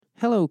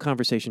Hello,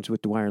 Conversations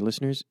with Dwyer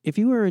listeners. If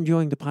you are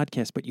enjoying the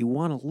podcast but you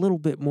want a little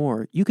bit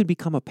more, you can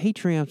become a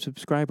Patreon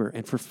subscriber,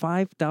 and for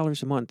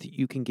 $5 a month,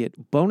 you can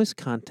get bonus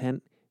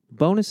content,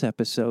 bonus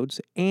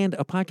episodes, and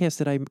a podcast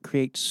that I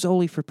create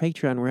solely for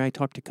Patreon where I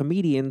talk to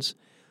comedians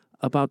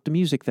about the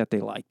music that they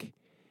like.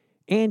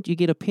 And you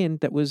get a pin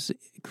that was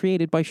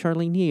created by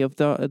Charlene Yee of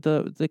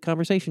the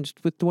Conversations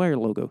with Dwyer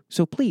logo.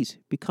 So please,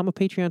 become a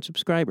Patreon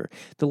subscriber.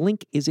 The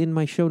link is in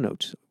my show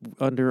notes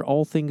under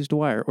All Things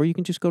Dwyer, or you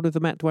can just go to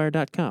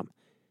themattdwyer.com.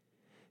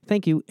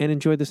 Thank you, and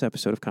enjoy this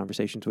episode of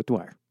Conversations with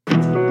Dwyer.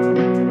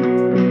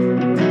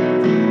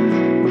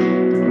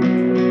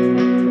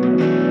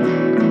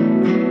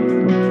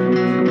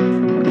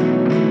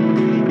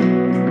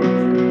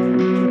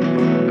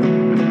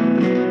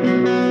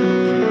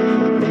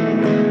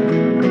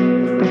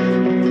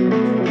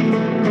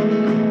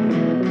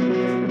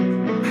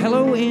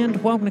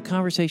 Welcome to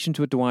Conversations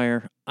with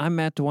Dwyer. I'm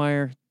Matt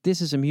Dwyer. This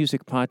is a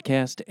music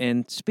podcast,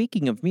 and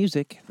speaking of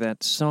music,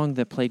 that song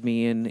that played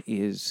me in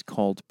is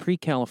called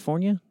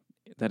Pre-California.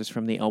 That is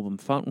from the album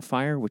Fountain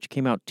Fire, which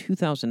came out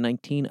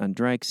 2019 on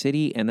Drag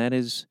City, and that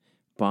is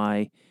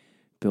by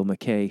Bill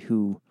McKay,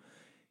 who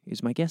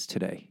is my guest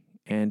today.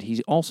 And he's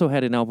also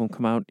had an album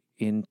come out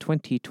in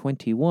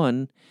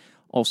 2021,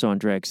 also on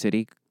Drag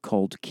City,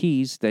 called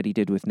Keys, that he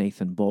did with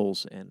Nathan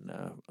Bowles. And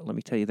let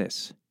me tell you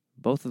this.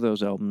 Both of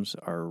those albums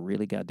are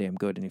really goddamn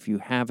good. And if you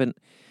haven't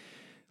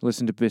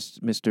listened to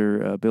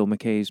Mr. Bill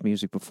McKay's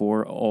music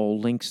before, all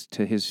links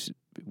to his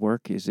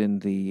work is in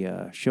the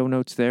show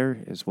notes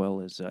there, as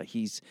well as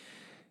he's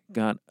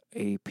got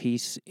a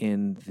piece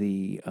in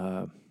the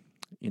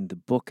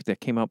book that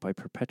came out by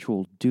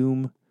Perpetual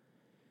Doom.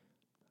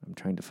 I'm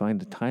trying to find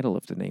the title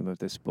of the name of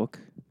this book.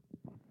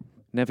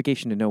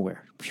 Navigation to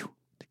Nowhere. Phew.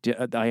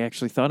 I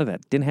actually thought of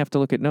that. Didn't have to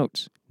look at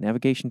notes.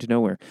 Navigation to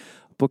Nowhere.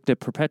 Book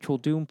that Perpetual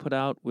Doom put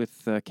out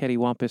with Ketty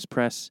Wampus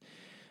Press.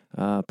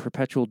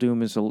 Perpetual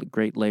Doom is a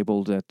great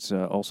label that's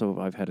also,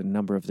 I've had a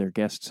number of their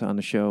guests on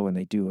the show, and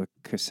they do a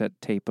cassette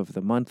tape of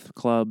the month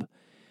club.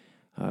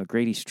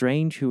 Grady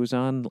Strange, who was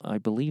on, I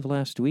believe,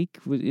 last week,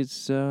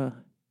 is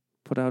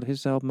put out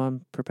his album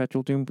on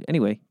Perpetual Doom.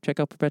 Anyway, check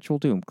out Perpetual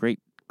Doom. Great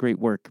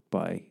work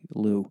by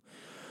Lou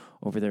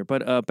over there.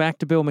 But back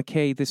to Bill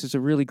McKay. This is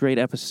a really great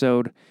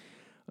episode.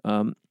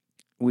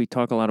 We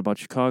talk a lot about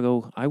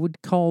Chicago. I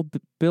would call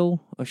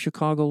Bill a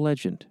Chicago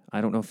legend.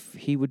 I don't know if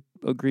he would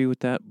agree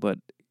with that, but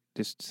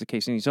this is the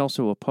case. And he's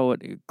also a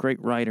poet, a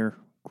great writer,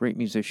 great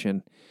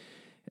musician,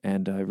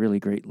 and I really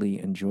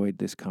greatly enjoyed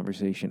this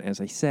conversation. As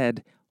I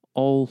said,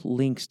 all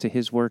links to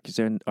his work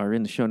are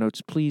in the show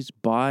notes. Please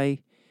buy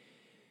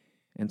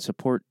and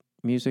support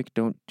music.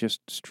 Don't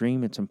just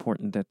stream. It's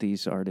important that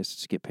these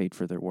artists get paid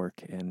for their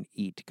work and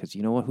eat, because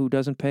you know who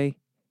doesn't pay?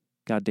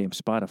 Goddamn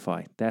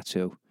Spotify. That's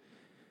who.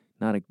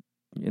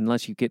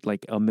 Unless you get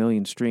like 1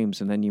 million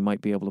streams, and then you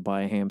might be able to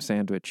buy a ham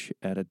sandwich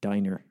at a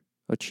diner,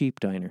 a cheap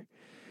diner.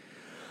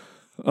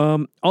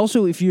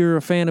 Also, if you're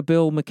a fan of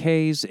Bill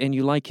McKay's and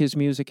you like his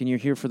music and you're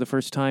here for the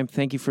first time,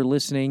 thank you for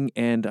listening.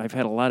 And I've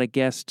had a lot of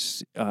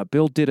guests.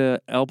 Bill did an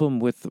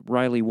album with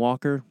Riley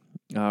Walker,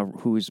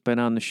 who's been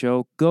on the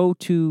show. Go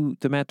to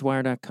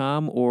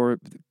themattdwyer.com or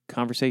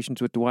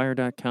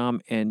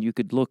conversationswithdwyer.com, and you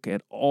could look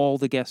at all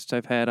the guests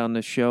I've had on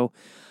this show.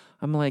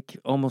 I'm like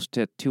almost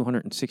at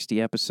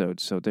 260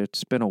 episodes, so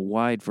there's been a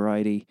wide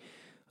variety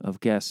of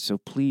guests. So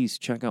please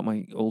check out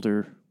my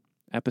older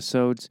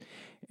episodes.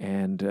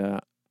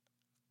 And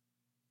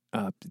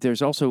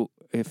there's also,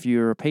 if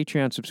you're a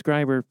Patreon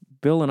subscriber,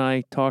 Bill and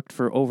I talked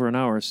for over an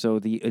hour, so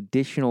the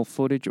additional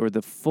footage or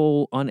the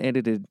full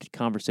unedited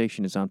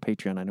conversation is on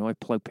Patreon. I know I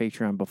plugged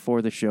Patreon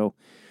before the show,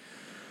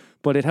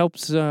 but it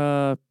helps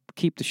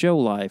keep the show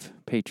live,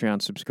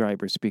 Patreon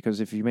subscribers, because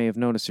if you may have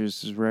noticed,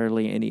 there's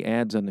rarely any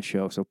ads on the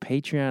show. So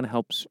Patreon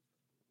helps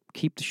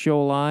keep the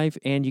show alive,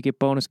 and you get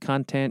bonus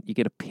content. You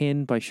get a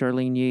pin by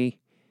Charlene Yee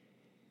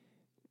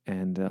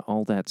and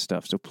all that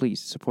stuff. So please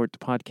support the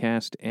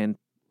podcast, and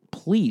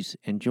please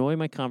enjoy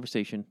my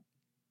conversation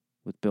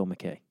with Bill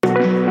McKay.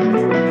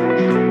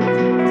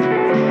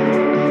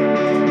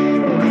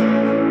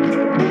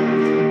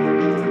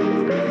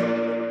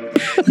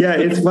 Yeah,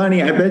 it's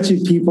funny. I bet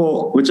you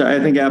people, which I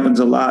think happens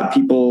a lot,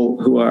 people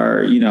who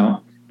are,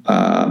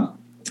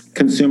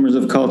 consumers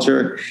of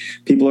culture,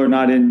 people who are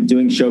not in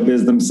doing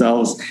showbiz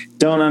themselves,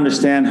 don't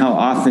understand how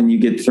often you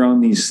get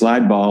thrown these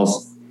slide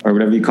balls or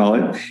whatever you call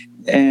it,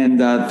 and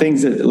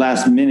things at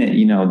last minute,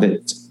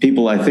 that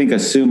people, I think,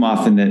 assume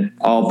often that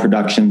all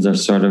productions are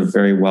sort of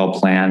very well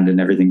planned and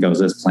everything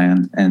goes as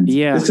planned. And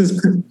This is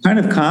kind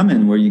of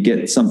common where you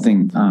get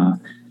something,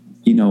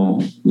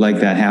 like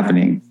that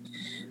happening.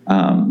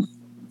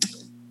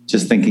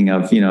 Just thinking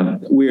of,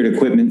 weird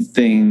equipment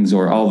things,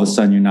 or all of a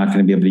sudden you're not going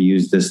to be able to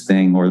use this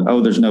thing, or,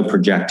 oh, there's no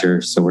projector,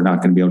 so we're not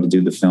going to be able to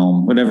do the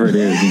film, whatever it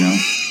is,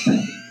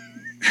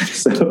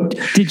 So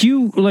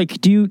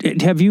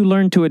have you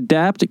learned to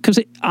adapt? Because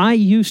I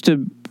used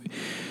to,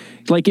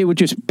 it would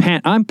just,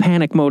 I'm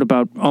panic mode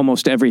about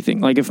almost everything.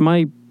 Like if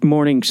my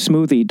morning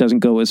smoothie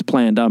doesn't go as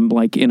planned, I'm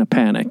in a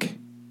panic.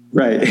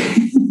 Right.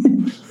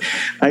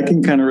 I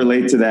can kind of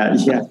relate to that.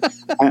 Yeah.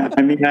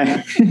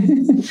 I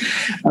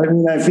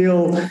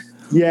feel,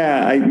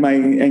 my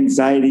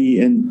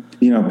anxiety and,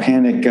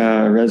 panic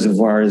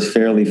reservoir is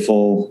fairly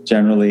full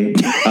generally.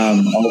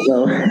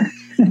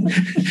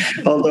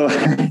 Although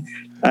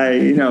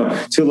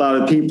to a lot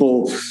of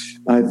people,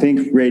 I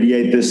think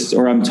radiate this,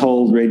 or I'm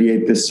told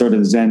radiate this sort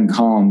of Zen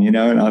calm, and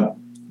I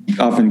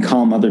often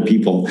calm other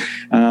people.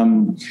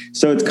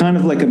 So it's kind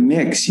of like a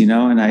mix,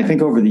 and I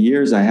think over the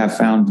years I have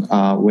found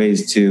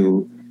ways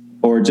to,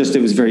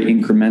 it was very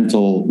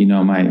incremental,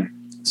 my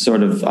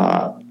sort of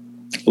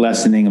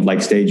lessening of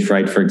like stage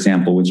fright, for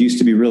example, which used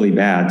to be really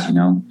bad,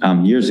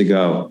 years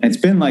ago. And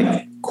it's been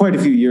like quite a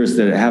few years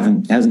that it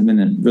hasn't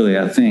been really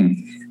a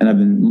thing. And I've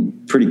been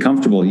pretty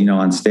comfortable,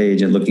 on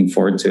stage and looking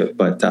forward to it.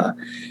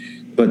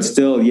 But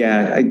still,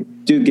 I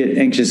do get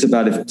anxious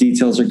about if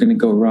details are going to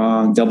go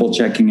wrong, double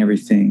checking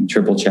everything,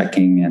 triple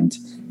checking. And,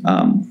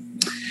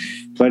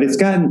 but it's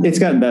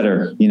gotten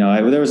better.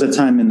 There was a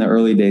time in the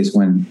early days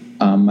when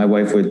my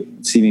wife would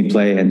see me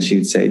play and she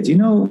would say, do you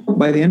know,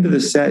 by the end of the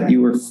set,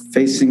 you were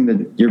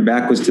facing your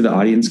back was to the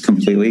audience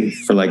completely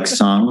for like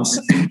songs.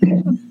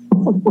 It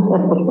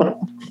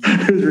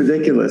was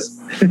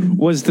ridiculous.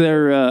 Was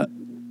there,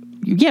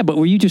 but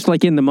were you just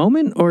like in the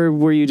moment, or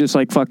were you just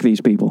like, fuck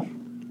these people?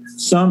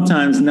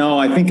 Sometimes, no,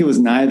 I think it was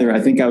neither. I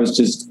think I was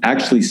just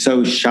actually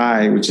so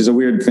shy, which is a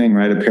weird thing,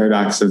 right? A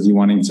paradox of you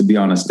wanting to be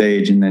on a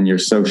stage and then you're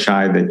so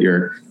shy that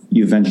you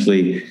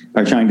eventually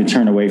are trying to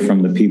turn away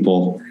from the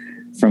people,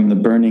 from the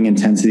burning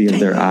intensity of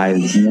their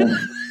eyes.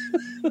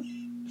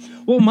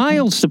 Well,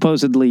 Miles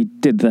supposedly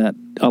did that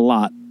a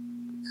lot.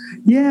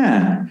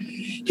 Yeah,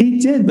 he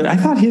did, but I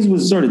thought his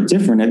was sort of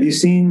different. Have you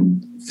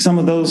seen some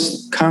of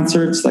those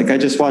concerts? Like I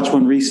just watched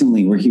one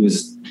recently where he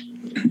was,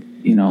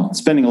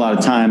 spending a lot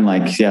of time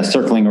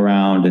circling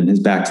around and his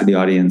back to the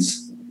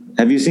audience.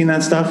 Have you seen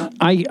that stuff?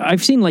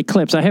 I've seen like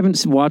clips. I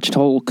haven't watched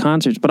whole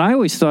concerts, but I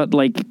always thought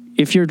like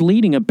if you're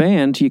leading a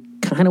band, you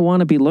kind of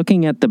want to be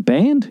looking at the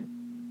band.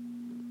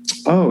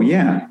 Oh,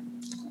 yeah.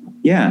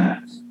 Yeah.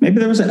 Maybe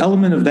there was an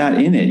element of that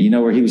in it,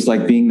 where he was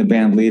like being the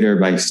band leader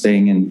by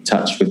staying in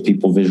touch with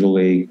people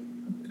visually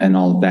and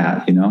all of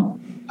that,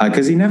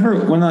 because he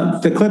never, when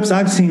the clips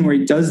I've seen where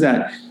he does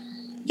that,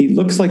 he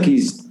looks like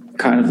he's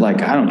kind of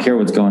like, I don't care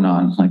what's going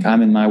on. Like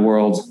I'm in my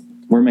world,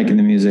 we're making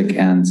the music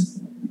and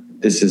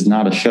this is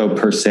not a show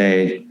per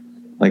se.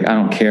 Like, I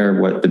don't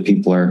care what the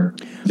people are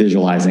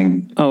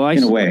visualizing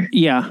in a way.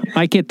 Yeah,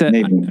 I get that.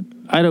 Maybe.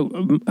 I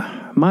don't.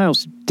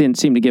 Miles didn't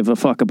seem to give a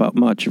fuck about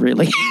much,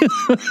 really.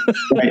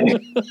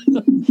 Right.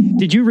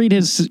 Did you read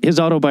his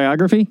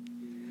autobiography?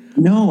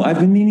 No, I've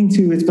been meaning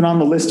to. It's been on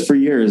the list for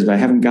years, but I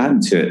haven't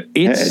gotten to it.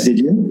 Did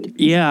you?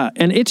 Yeah,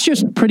 and it's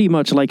just pretty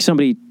much like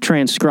somebody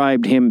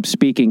transcribed him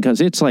speaking,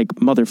 because it's like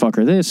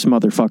motherfucker this,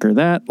 motherfucker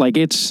that. Like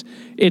it's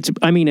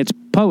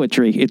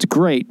poetry. It's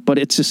great, but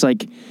it's just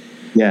like,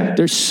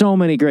 there's so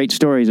many great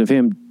stories of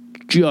him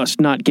just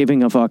not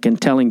giving a fuck and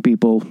telling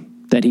people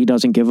that he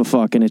doesn't give a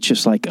fuck, and it's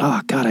just like,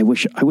 oh God, I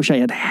wish I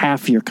had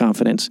half your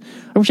confidence.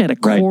 I wish I had a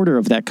quarter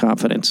of that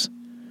confidence.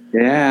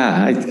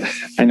 Yeah,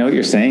 I know what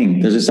you're saying.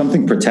 There's just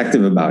something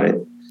protective about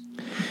it.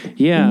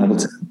 Yeah.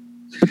 But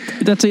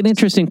that's an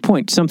interesting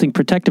point, something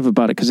protective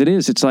about it, because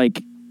it's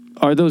like,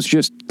 are those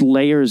just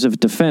layers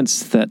of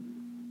defense that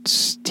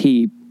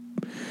he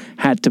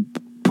had to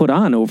put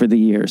on over the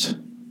years?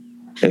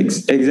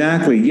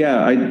 Exactly.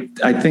 Yeah,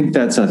 I think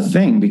that's a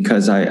thing,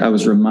 because I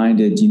was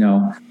reminded,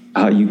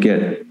 how you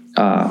get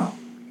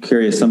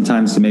curious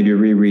sometimes to maybe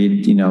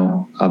reread,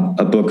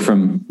 a book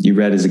from you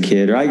read as a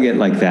kid, or I get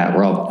like that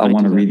where I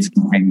want to read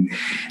something,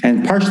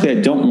 and partially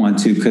I don't want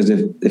to, because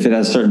if it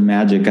has certain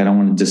magic, I don't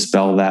want to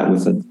dispel that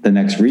with the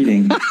next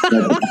reading.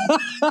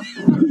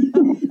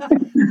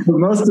 But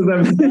most of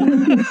them,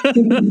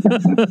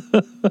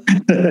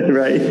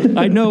 right?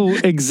 I know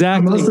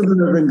exactly. Most of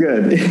them have been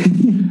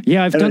good.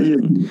 Yeah, I've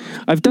done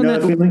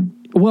that. Feeling?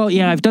 Well,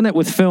 yeah, I've done that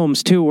with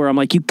films too, where I'm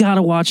like, you got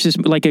to watch this.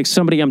 Like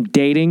somebody I'm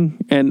dating,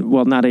 and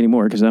well, not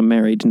anymore because I'm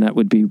married, and that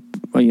would be,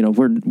 we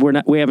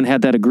haven't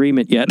had that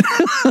agreement yet.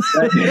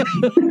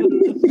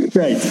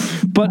 Right.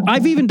 But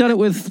I've even done it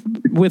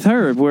with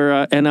her,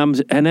 where and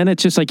then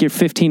it's just like you're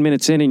 15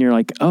 minutes in, and you're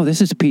like, oh,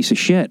 this is a piece of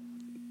shit.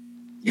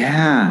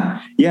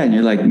 Yeah. Yeah. And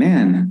you're like,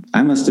 man,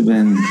 I must have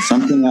been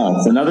something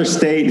else, another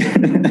state.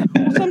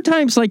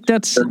 Sometimes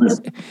that's,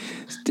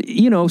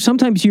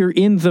 sometimes you're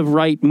in the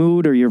right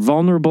mood, or you're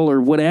vulnerable,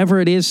 or whatever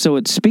it is. So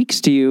it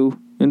speaks to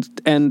you, and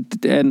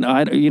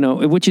I,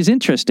 which is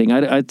interesting.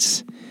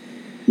 It's.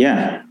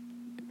 Yeah.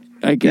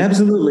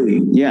 Absolutely.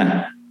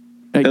 Yeah.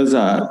 Those,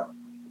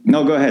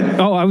 no, go ahead.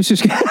 Oh, I was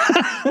just.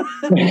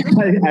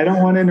 I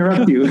don't want to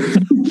interrupt you.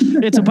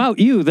 It's about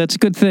you. That's a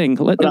good thing.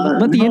 Let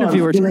the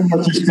interviewer. I'm feeling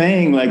what you're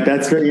saying,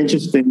 that's very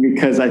interesting,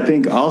 because I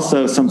think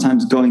also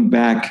sometimes going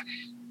back,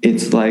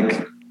 it's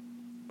like,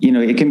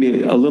 it can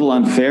be a little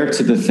unfair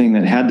to the thing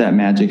that had that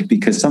magic,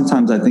 because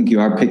sometimes I think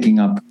you are picking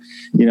up,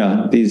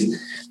 these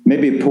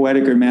maybe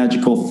poetic or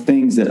magical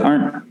things that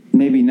aren't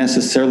maybe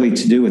necessarily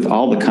to do with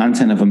all the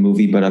content of a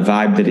movie, but a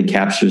vibe that it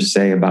captures,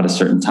 say, about a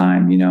certain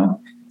time,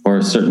 or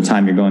a certain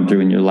time you're going through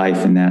in your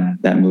life in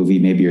that movie.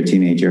 Maybe you're a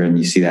teenager and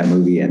you see that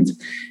movie, and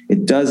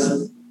it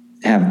does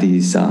have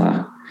these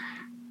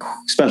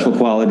special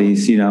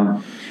qualities,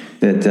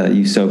 that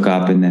you soak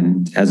up, and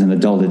then as an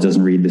adult, it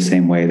doesn't read the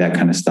same way, that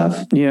kind of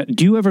stuff. Yeah.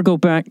 Do you ever go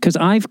back? Because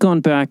I've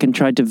gone back and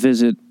tried to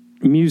visit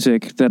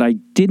music that I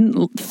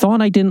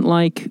thought I didn't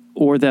like,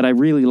 or that I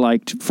really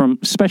liked,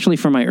 especially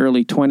from my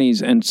early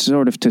 20s, and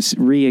sort of to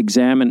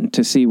re-examine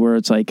to see where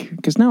it's like,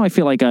 because now I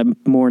feel like I'm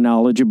more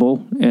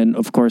knowledgeable, and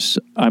of course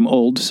I'm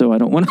old, so I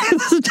don't want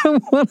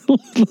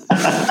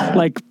to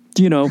like,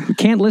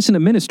 can't listen to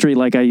Ministry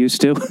like I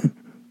used to.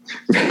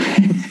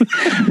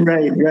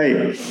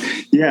 Right.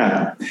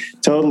 Yeah,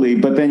 totally.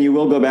 But then you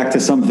will go back to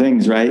some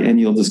things, right? And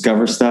you'll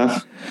discover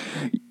stuff.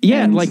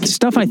 Yeah, like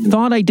stuff I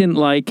thought I didn't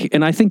like,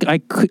 and I think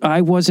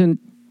I wasn't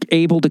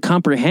able to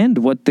comprehend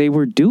what they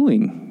were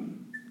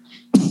doing.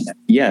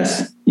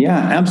 Yes. Yeah,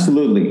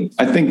 absolutely.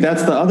 I think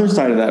that's the other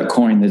side of that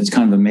coin that's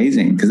kind of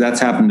amazing, because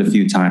that's happened a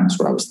few times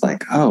where I was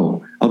like,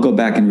 oh, I'll go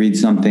back and read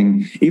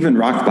something, even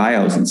rock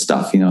bios and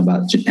stuff,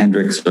 about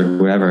Hendrix or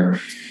whatever.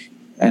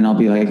 And I'll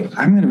be like,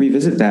 I'm going to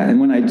revisit that. And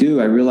when I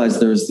do, I realize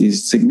there's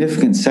these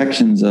significant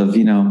sections of,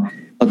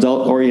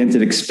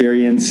 adult-oriented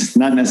experience,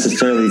 not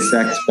necessarily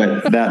sex,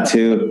 but that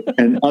too,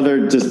 and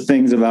other just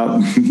things about,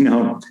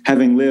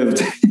 having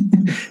lived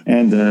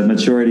and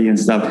maturity and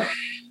stuff,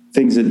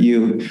 things that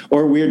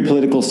or weird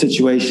political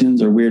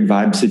situations or weird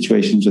vibe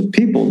situations with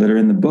people that are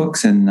in the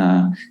books. And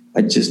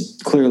I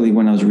just clearly,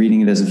 when I was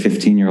reading it as a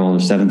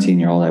 15-year-old or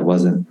 17-year-old, I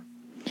wasn't,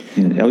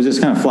 I was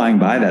just kind of flying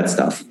by that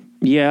stuff.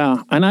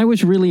 Yeah, and I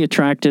was really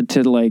attracted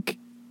to like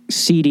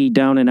seedy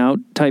down and out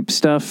type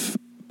stuff.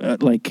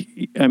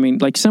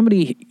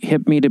 Somebody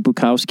hit me to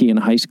Bukowski in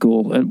high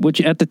school, which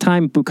at the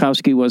time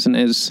Bukowski wasn't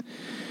as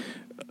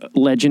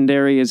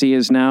legendary as he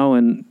is now,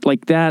 and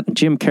like that,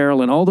 Jim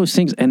Carroll and all those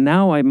things. And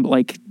now I'm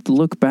like,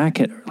 look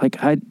back at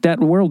that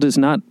world is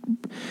not.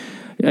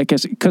 I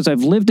guess because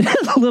I've lived it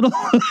a little,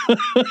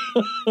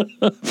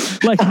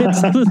 like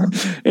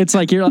it's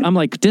like I'm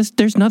like this.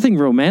 There's nothing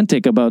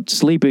romantic about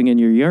sleeping in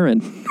your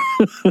urine.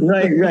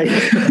 Right.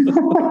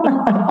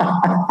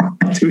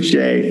 Touche.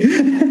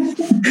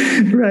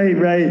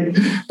 Right.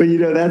 But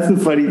that's the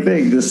funny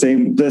thing.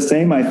 The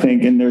same. I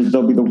think, and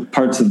there'll be the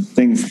parts of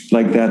things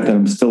like that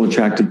I'm still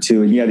attracted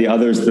to, and the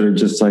others that are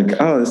just like,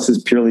 oh, this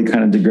is purely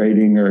kind of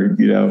degrading, or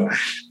the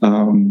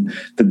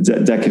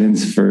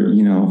decadence for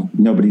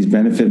nobody's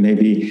benefit,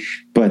 maybe.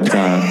 But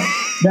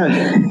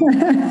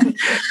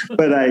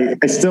but I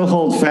still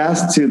hold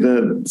fast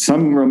to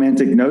some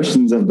romantic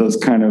notions of those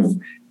kind of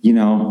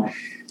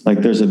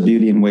like there's a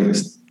beauty in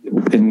waste,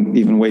 in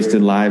even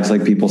wasted lives,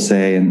 like people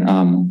say,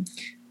 and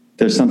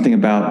there's something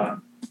about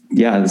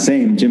the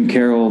same Jim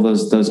Carroll,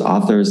 those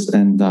authors,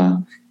 and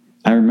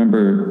I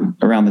remember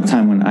around the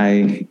time when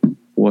I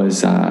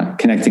was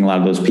connecting a lot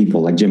of those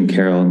people, like Jim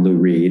Carroll and Lou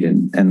Reed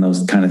and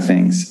those kind of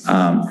things.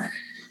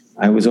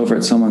 I was over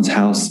at someone's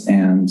house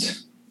and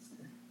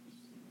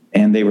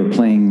they were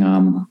playing.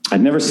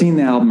 I'd never seen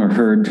the album or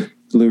heard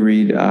Lou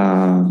Reed.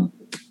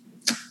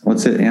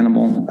 What's it?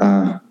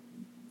 Animal.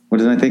 What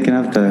am I thinking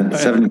of? The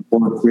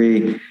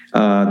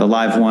 74.3, the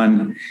live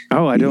one.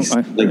 Oh, I don't.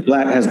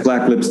 Has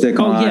black lipstick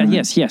on. Oh,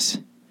 yeah, yes.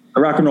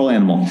 A rock and roll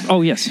animal.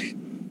 Oh, yes.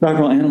 Rock and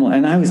roll animal.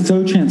 And I was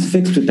so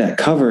transfixed with that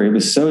cover. It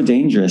was so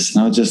dangerous.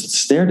 And I just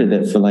stared at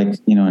it for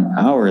an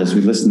hour as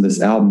we listened to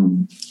this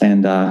album.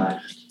 And I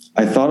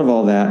thought of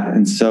all that.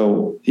 And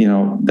so,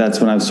 that's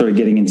when I was sort of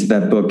getting into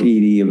that book,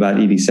 Edie, about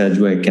Edie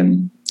Sedgwick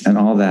and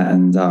all that.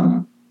 And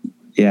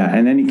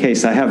in any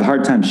case, I have a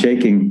hard time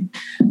shaking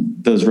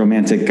those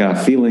romantic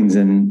feelings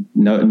and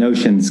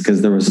notions,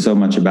 because there was so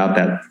much about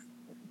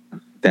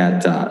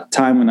that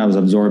time when I was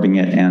absorbing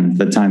it, and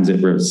the times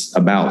it was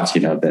about,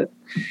 that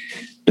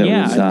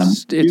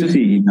was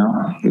juicy,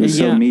 it was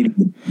so meaty.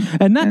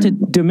 And not to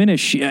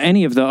diminish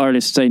any of the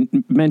artists I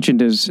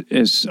mentioned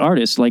as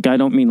artists, like I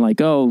don't mean like,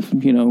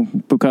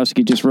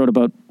 Bukowski just wrote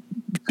about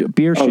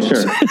beer ships.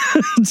 Sure.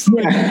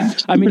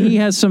 I mean, he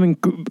has some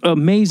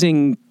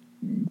amazing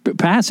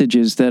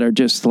passages that are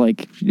just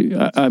like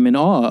I'm in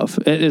awe of.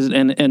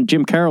 And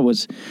Jim Carroll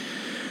was,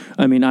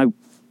 I mean, I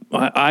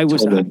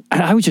was totally.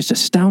 I was just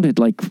astounded.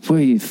 Like, what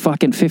are you,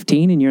 fucking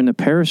 15 and you're in the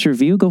Paris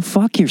Review? Go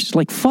fuck you.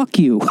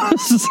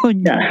 It's like,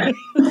 yeah.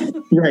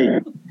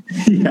 Right.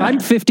 Yeah. I'm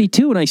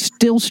 52 and I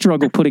still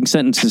struggle putting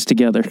sentences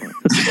together.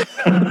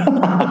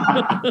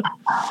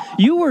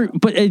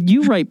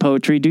 You write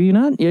poetry, do you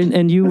not?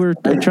 And you were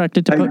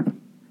attracted to poetry?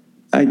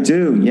 I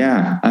do,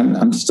 yeah.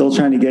 I'm still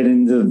trying to get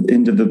into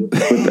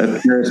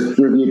the Paris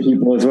Review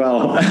people as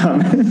well.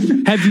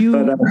 Have you?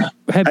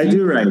 But, I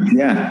do write,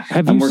 yeah.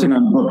 I'm working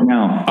on a book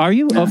now. Are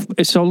you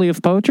solely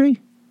of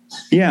poetry?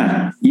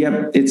 Yeah,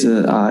 yep. It's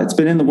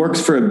been in the works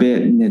for a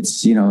bit, and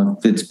it's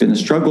been a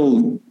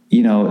struggle,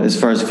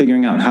 as far as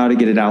figuring out how to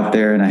get it out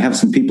there. And I have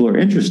some people who are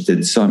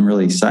interested, so I'm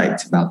really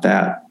psyched about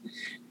that.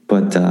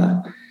 But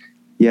do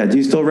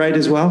you still write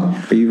as well?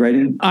 Are you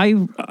writing?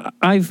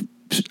 I've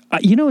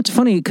It's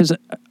funny because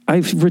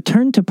I've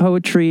returned to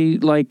poetry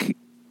like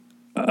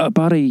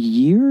about a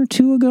year or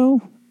two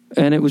ago.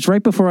 And it was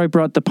right before I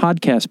brought the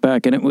podcast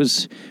back. And it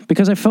was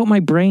because I felt my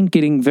brain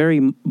getting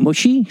very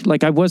mushy.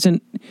 Like I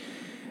wasn't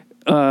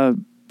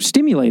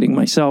stimulating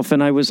myself.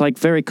 And I was like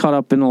very caught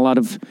up in a lot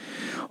of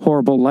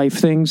horrible life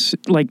things.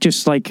 Like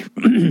just like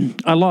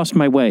I lost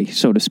my way,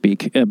 so to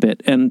speak, a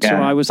bit. And so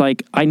I was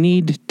like, I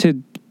need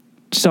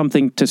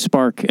something to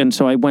spark. And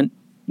so I went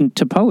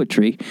to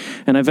poetry.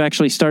 And I've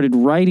actually started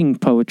writing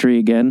poetry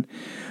again.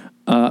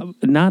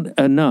 Not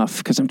enough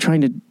because I'm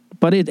trying to...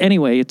 But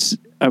anyway,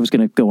 I was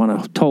going to go on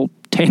a total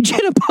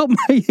tangent about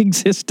my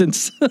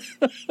existence.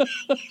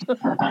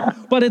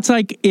 But it's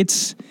like,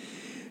 it's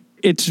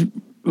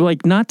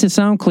like, not to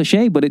sound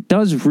cliche, but it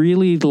does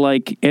really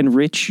like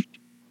enrich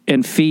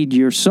and feed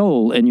your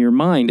soul and your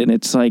mind. And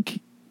it's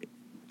like,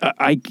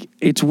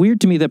 it's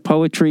weird to me that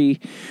poetry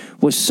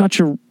was such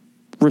a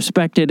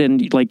respected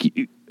and like,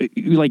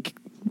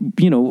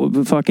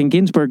 fucking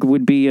Ginsberg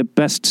would be a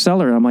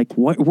bestseller. I'm like,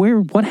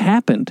 what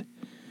happened?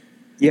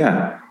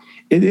 Yeah.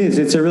 It is.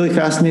 It's a really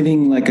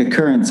fascinating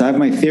occurrence. I have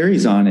my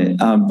theories on it,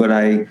 but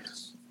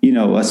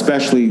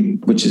especially,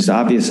 which is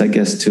obvious, I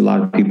guess, to a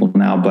lot of people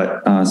now,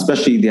 but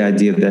especially the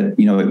idea that,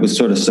 it was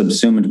sort of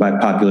subsumed by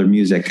popular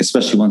music,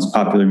 especially once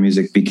popular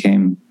music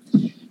became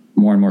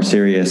more and more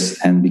serious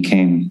and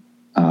became,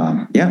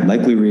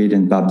 like Lou Reed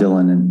and Bob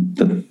Dylan and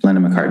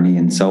Lennon McCartney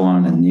and so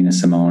on, and Nina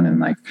Simone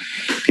and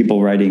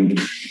people writing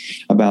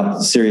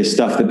about serious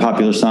stuff that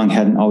popular song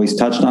hadn't always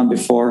touched on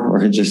before or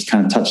had just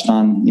kind of touched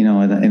on,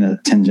 in a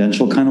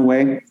tangential kind of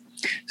way.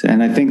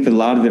 And I think that a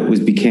lot of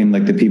it became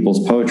the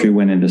people's poetry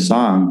went into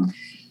song.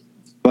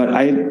 But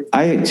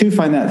I too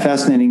find that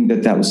fascinating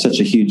that was such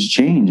a huge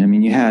change. I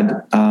mean, you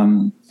had,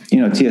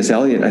 T.S.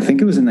 Eliot, I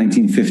think it was in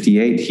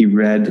 1958, he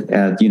read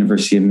at the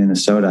University of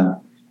Minnesota.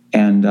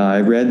 And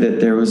I read that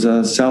there was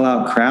a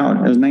sellout crowd.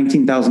 There was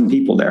 19,000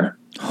 people there.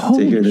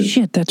 Holy to hear this,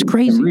 shit, that's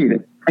crazy. Read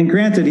it. And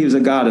granted, he was a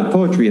god of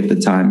poetry at the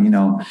time,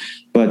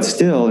 but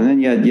still. And then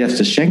you had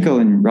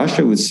Yevtushenko in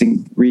Russia was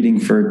reading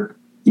for,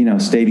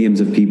 stadiums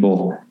of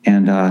people.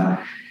 And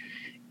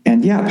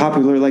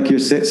popular, like you're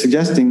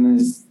suggesting,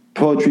 these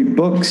poetry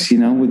books,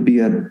 would be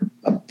a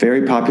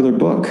very popular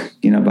book,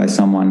 by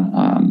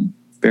someone.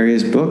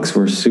 Various books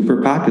were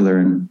super popular.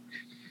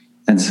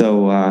 And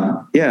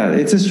so,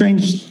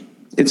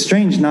 it's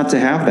strange not to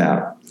have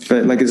that,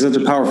 but it's such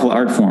a powerful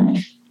art form.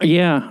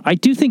 Yeah, I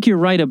do think you're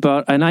right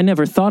about, and I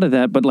never thought of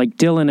that, but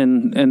Dylan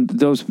and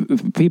those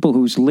people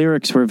whose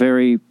lyrics were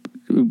very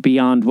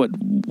beyond what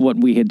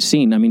we had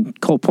seen. I mean,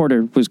 Cole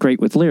Porter was great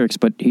with lyrics,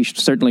 but he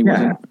certainly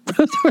wasn't.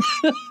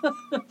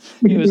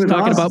 He was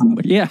talking awesome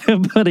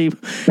about, but he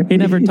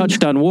never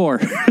touched on war,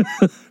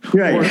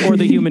 right, or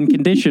the human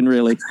condition,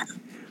 really.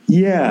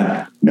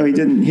 Yeah, no, he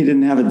didn't. He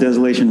didn't have a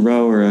Desolation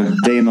Row or a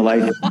Day in the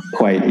Life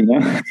quite,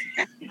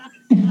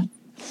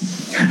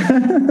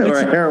 or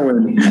a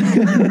heroin.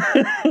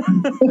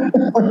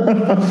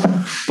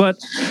 But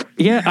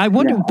I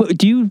wonder. Yeah.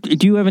 Do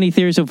you have any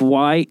theories of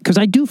why? Because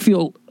I do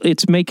feel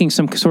it's making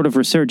some sort of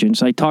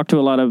resurgence. I talk to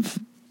a lot of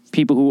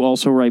people who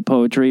also write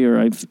poetry, or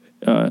I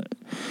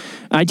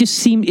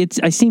seem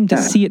to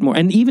see it more.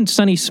 And even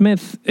Sonny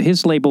Smith,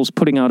 his label's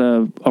putting out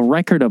a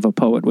record of a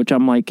poet, which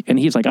I'm like, and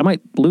he's like, I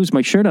might lose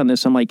my shirt on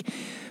this. I'm like,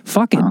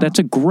 fuck it, that's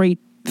a great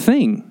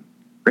thing.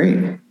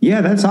 Great.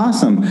 Yeah, that's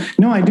awesome.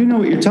 No, I do know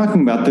what you're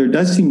talking about. There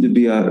does seem to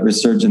be a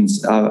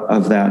resurgence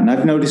of that. And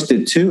I've noticed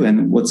it too.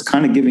 And what's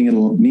kind of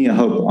giving me a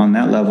hope on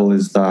that level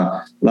is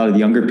a lot of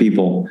younger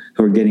people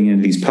who are getting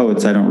into these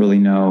poets I don't really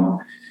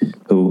know,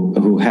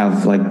 who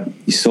have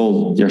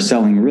they're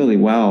selling really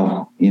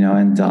well,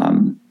 and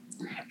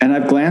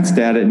I've glanced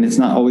at it and it's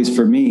not always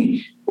for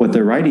me what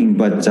they're writing,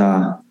 but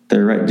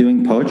they're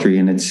doing poetry,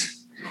 and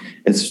it's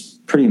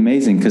pretty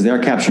amazing because they are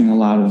capturing a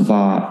lot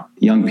of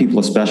young people,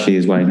 especially,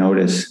 is what I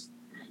notice.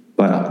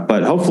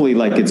 But hopefully,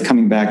 it's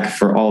coming back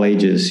for all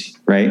ages,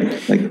 right?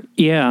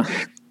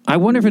 I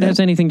wonder if it has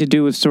anything to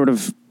do with sort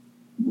of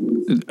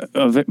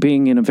it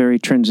being in a very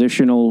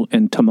transitional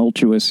and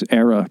tumultuous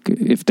era.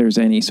 If there's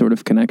any sort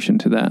of connection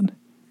to that.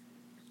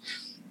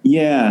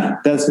 Yeah,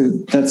 that's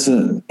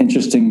an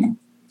interesting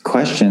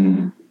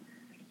question.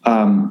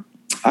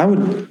 I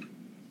would,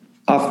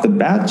 off the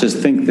bat, just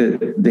think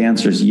that the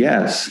answer is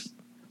yes.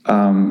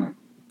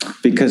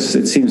 Because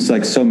it seems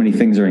like so many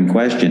things are in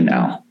question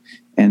now,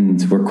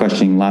 and we're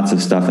questioning lots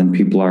of stuff, and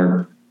people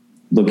are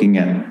looking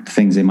at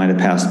things they might have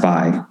passed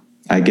by.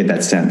 I get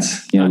that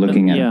sense,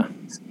 looking at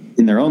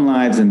in their own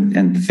lives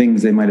and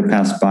things they might have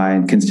passed by,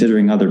 and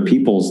considering other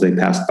people's they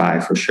passed by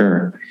for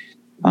sure.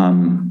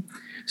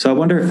 So I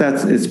wonder if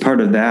it's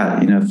part of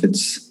that, if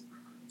it's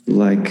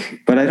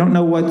but I don't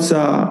know what's,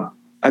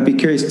 I'd be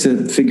curious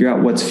to figure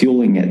out what's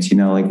fueling it,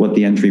 what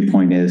the entry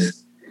point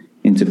is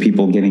into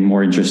people getting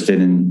more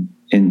interested in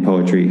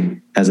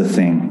poetry as a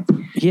thing.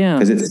 Yeah.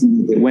 Because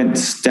it went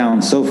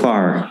down so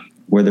far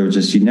where there was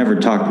just, you never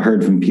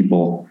heard from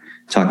people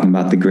talking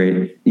about the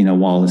great,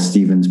 Wallace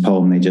Stevens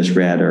poem they just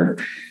read or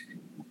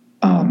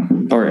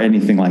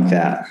anything like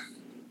that.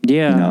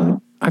 Yeah.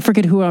 I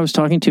forget who I was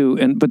talking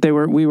to, but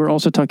we were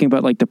also talking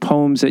about like the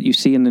poems that you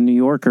see in the New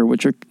Yorker,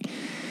 which are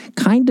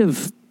kind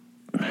of,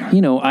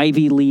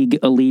 Ivy League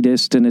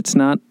elitist, and it's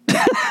not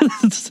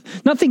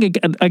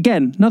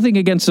nothing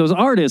against those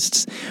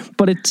artists,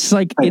 but it's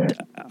like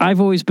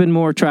I've always been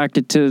more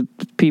attracted to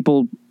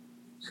people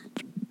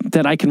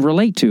that I can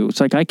relate to. It's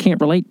like I can't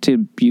relate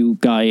to you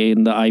guy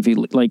in the Ivy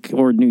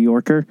or New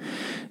Yorker.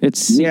 It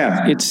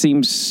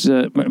seems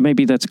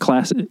maybe that's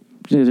class.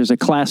 There's a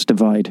class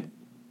divide.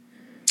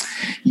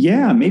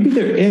 Yeah, maybe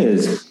there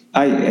is.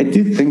 I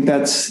do think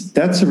that's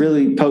a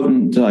really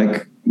potent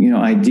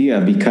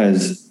idea,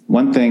 because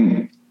one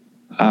thing,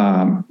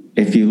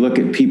 if you look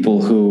at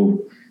people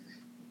who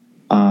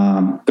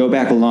go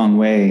back a long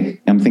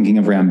way, I'm thinking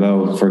of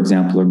Rimbaud, for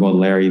example, or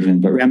Baudelaire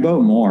even, but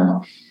Rimbaud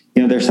more.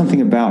 There's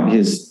something about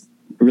his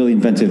really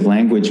inventive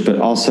language, but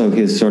also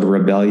his sort of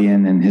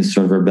rebellion and his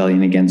sort of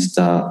rebellion against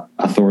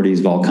authorities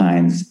of all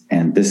kinds,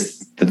 and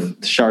the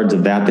shards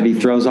of that he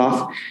throws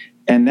off.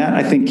 And that,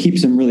 I think,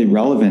 keeps him really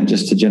relevant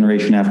just to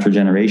generation after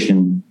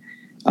generation,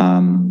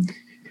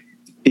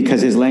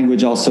 because his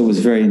language also was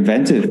very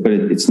inventive, but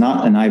it's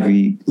not an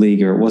Ivy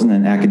League, or it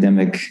wasn't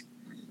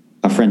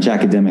a French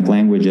academic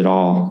language at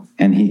all.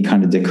 And he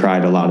kind of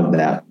decried a lot of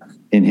that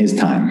in his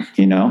time,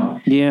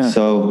 Yeah.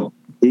 So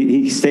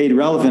he stayed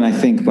relevant, I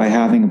think, by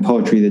having a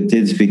poetry that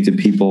did speak to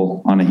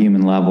people on a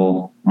human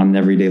level, on an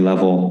everyday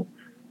level,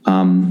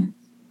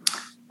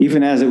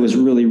 even as it was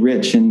really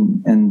rich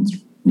and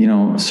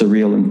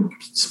surreal in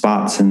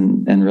spots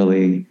and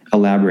really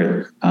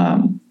elaborate.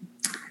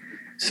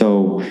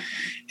 So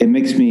it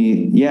makes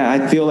me,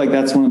 I feel like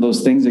that's one of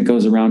those things that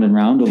goes around and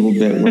round a little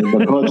bit, where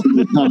the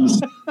poetry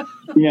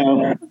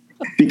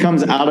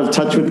becomes out of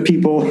touch with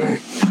people.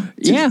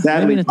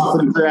 Sadly,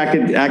 often through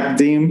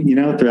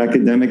academia, through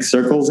academic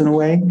circles in a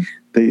way.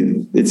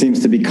 It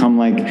seems to become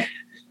like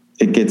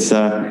it gets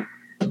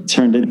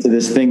turned into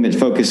this thing that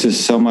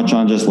focuses so much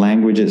on just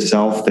language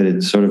itself that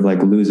it sort of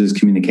like loses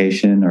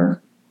communication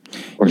or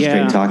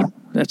straight talking.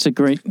 That's a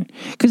great,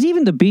 because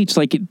even the Beats,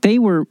 like they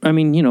were,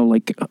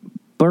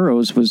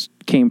 Burroughs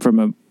came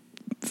from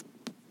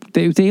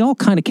they all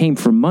kind of came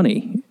from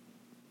money,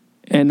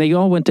 and they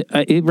all went to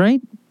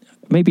right.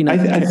 Maybe not.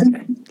 I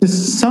think to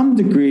some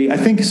degree. I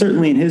think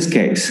certainly in his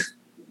case.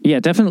 Yeah,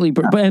 definitely.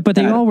 But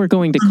they all were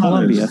going to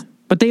Columbia.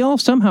 But they all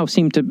somehow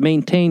seemed to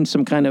maintain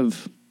some kind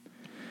of.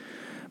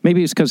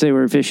 Maybe it's because they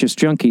were vicious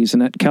junkies,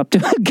 and that kept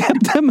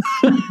them.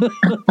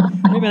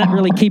 Maybe that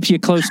really keeps you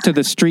close to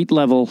the street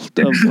level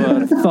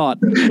of thought.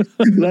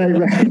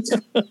 Right.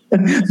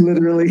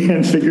 Literally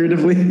and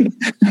figuratively,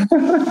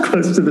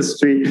 close to the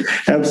street.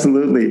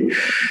 Absolutely.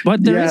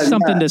 But there is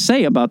something to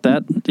say about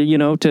that.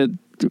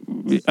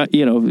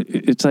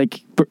 It's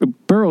like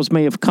Burroughs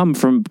may have come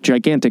from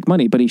gigantic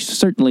money, but he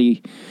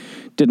certainly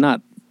did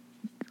not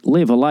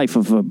live a life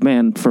of a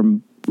man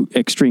from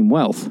extreme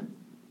wealth.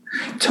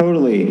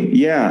 Totally.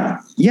 Yeah.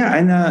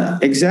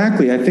 And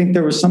exactly. I think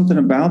there was something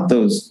about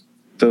those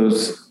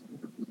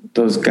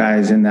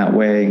guys in that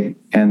way.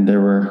 And there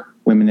were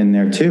women in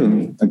there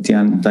too, like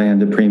Diane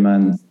de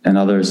Prima and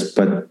others.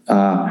 But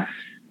that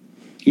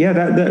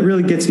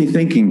really gets me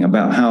thinking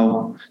about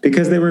how,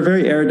 because they were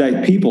very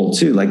erudite people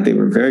too, like they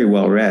were very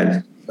well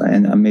read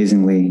and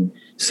amazingly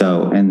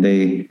so. And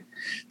they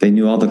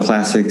knew all the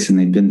classics, and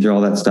they'd been through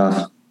all that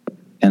stuff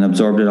and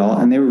absorbed it all.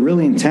 And they were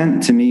really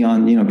intent to me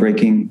on,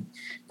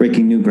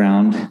 breaking new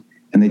ground,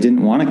 and they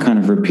didn't want to kind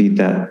of repeat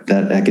that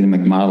academic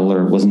model,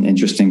 or it wasn't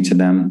interesting to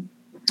them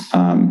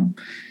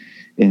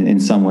in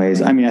some ways.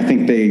 I mean, I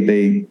think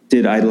they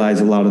did idolize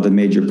a lot of the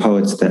major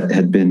poets that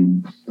had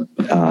been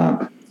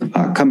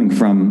coming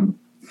from,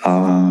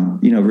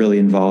 really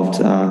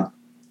involved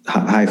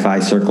hi-fi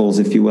circles,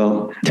 if you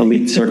will,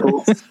 elite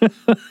circles.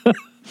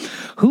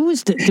 Who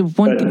is the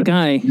one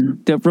guy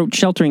that wrote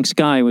 "Sheltering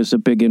Sky" was a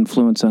big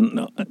influence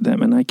on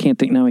them, and I can't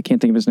think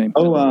of his name.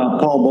 Oh,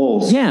 Paul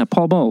Bowles. Yeah,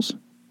 Paul Bowles.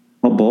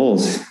 Paul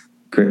Bowles,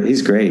 great.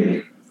 He's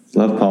great.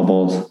 Love Paul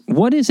Bowles.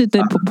 What is it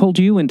that pulled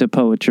you into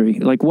poetry?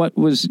 Like, what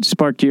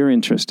sparked your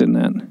interest in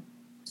that?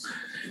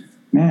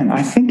 Man,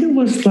 I think it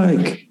was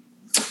I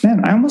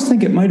almost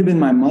think it might have been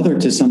my mother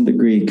to some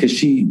degree, because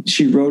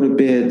she wrote a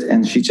bit,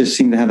 and she just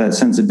seemed to have that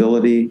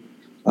sensibility.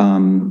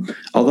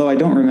 Although I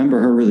don't remember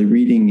her really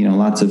reading,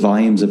 lots of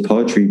volumes of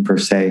poetry per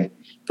se,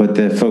 but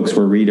the folks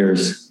were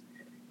readers.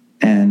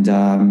 And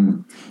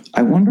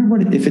I wonder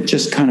if it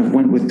just kind of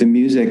went with the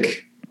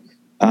music.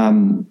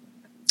 But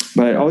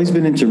I'd always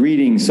been into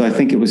reading, so I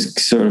think it was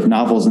sort of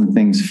novels and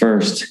things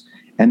first.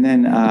 And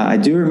then I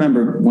do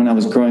remember when I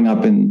was growing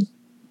up in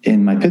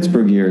my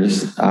Pittsburgh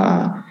years,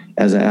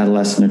 as an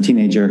adolescent or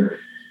teenager,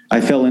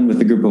 I fell in with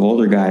a group of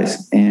older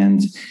guys,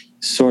 and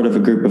sort of a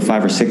group of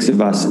 5 or 6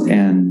 of us.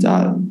 And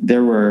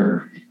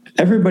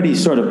everybody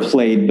sort of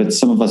played, but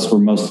some of us were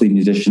mostly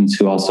musicians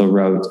who also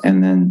wrote.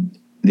 And then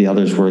the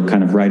others were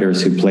kind of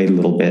writers who played a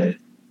little bit.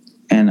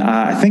 And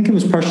I think it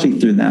was partially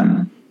through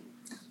them.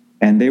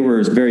 And they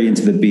were very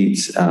into the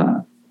Beats,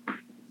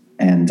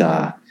 and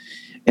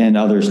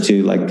others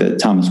too, like the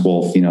Thomas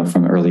Wolfe,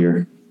 from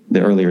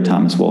the earlier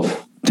Thomas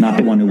Wolfe. not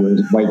the one who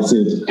wears a white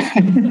suit.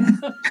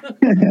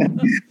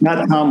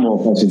 Not Tom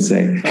Wolfe, I should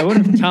say. I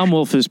wonder if Tom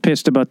Wolfe is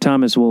pissed about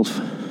Thomas Wolfe.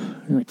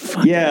 Like,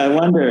 fuck. Yeah, I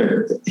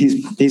wonder.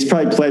 He's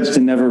probably pledged to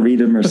never read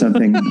him or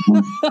something.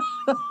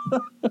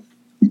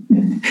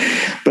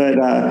 But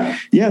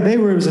it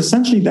was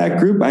essentially that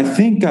group, I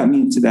think, got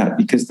me into that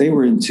because they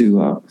were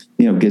into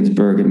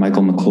Ginsberg and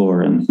Michael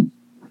McClure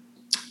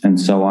and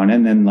so on,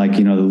 and then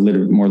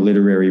the more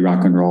literary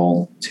rock and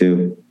roll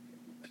too.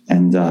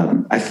 And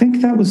I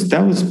think that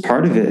was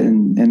part of it.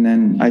 And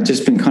then I've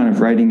just been kind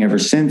of writing ever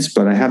since,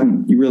 but I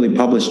haven't really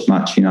published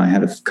much. I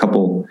had a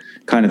couple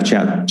kind of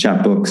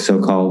chat books,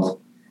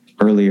 so-called,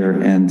 earlier.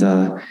 And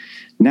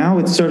now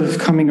it's sort of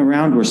coming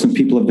around where some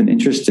people have been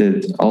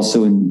interested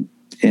also in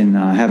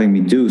having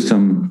me do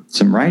some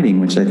writing,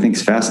 which I think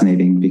is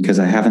fascinating because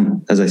I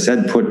haven't, as I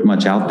said, put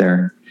much out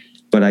there,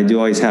 but I do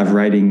always have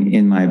writing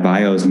in my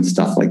bios and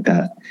stuff like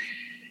that.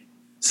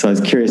 So I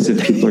was curious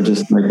if people are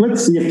just like,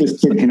 let's see if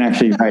this kid can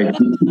actually write.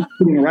 He's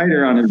putting a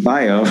writer on his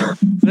bio.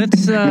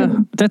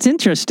 That's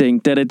interesting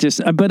that it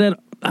just, I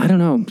don't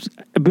know.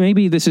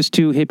 Maybe this is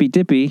too hippy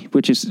dippy,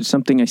 which is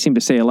something I seem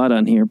to say a lot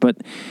on here, but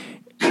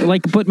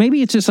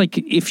maybe it's just like,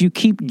 if you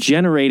keep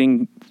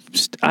generating,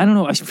 I don't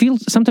know.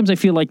 Sometimes I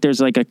feel like there's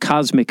like a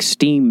cosmic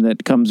steam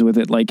that comes with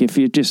it. Like if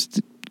you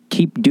just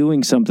keep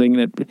doing something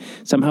that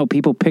somehow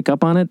people pick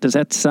up on it. Does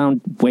that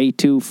sound way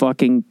too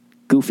fucking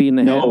goofy in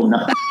the head? No,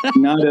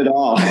 not at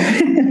all.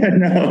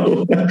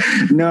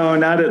 No,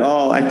 not at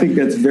all. I think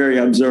that's very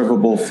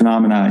observable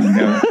phenomenon, in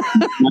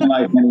my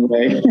life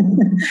anyway.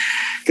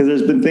 Because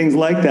there's been things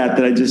like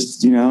that I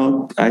just,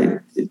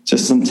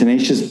 just some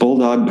tenacious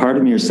bulldog part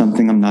of me or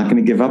something. I'm not going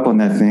to give up on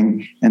that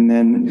thing. And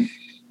then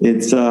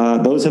it's,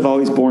 those have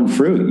always borne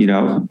fruit,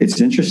 it's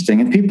interesting.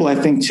 And people, I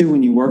think too,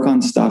 when you work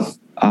on stuff,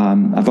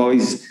 I've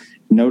always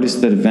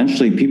noticed that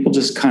eventually people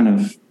just kind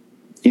of,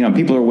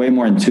 people are way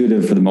more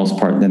intuitive for the most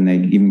part than they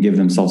even give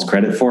themselves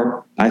credit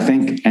for, I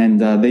think. And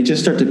they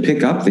just start to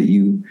pick up that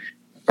you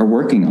are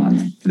working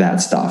on that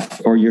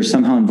stuff or you're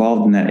somehow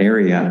involved in that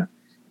area.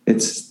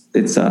 It's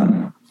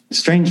a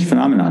strange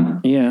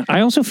phenomenon. Yeah.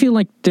 I also feel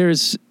like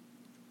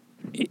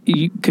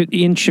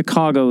in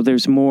Chicago,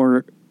 there's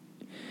more,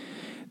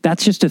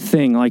 that's just a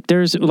thing. Like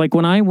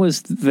when I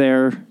was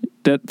there,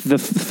 that the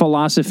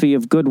philosophy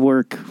of good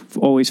work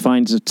always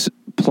finds its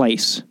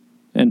place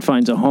and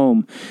finds a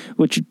home,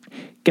 which,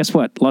 guess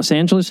what? Los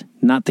Angeles,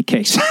 not the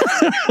case.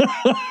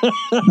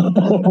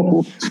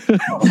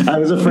 I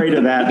was afraid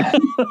of that.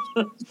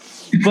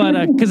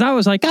 But because I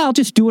was like, I'll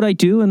just do what I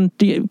do, and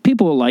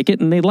people will like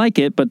it, and they like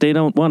it, but they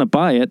don't want to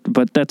buy it.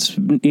 But that's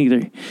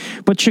neither.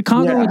 But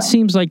Chicago, It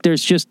seems like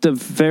there's just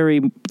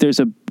there's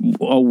a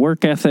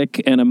work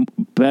ethic and a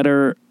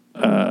better,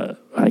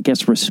 I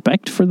guess,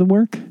 respect for the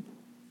work.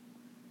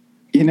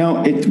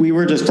 We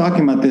were just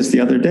talking about this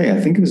the other day.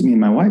 I think it was me and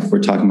my wife were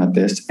talking about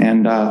this,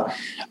 and I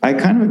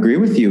kind of agree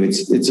with you.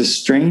 It's a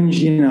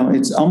strange,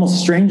 it's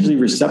almost strangely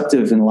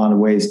receptive in a lot of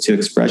ways to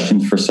expression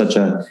for such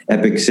a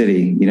epic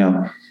city.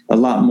 A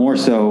lot more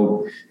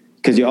so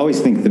because you always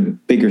think the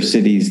bigger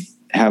cities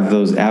have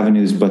those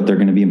avenues, but they're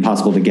going to be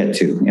impossible to get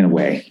to in a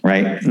way,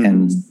 right? Mm-hmm.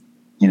 And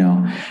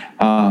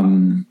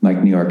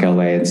like New York,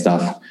 LA, and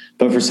stuff.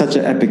 But for such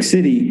an epic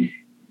city,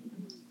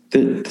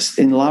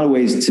 in a lot of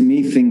ways, to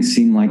me, things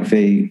seem like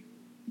they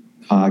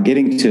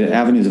getting to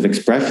avenues of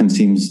expression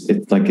seems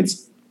like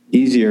it's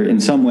easier in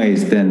some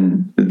ways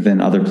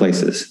than other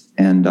places.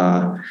 And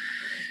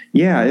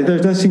there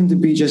does seem to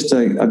be just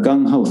a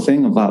gung-ho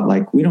thing about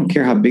like, we don't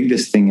care how big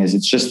this thing is.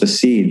 It's just the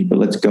seed, but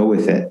let's go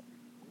with it.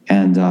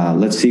 And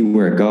let's see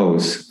where it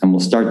goes. And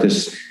we'll start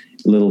this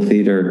little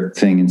theater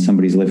thing in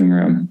somebody's living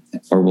room,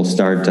 or we'll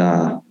start,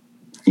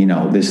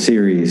 this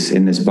series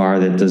in this bar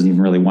that doesn't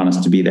even really want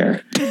us to be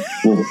there.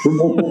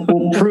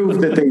 We'll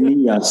prove that they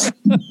need us.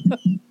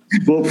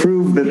 We'll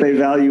prove that they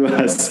value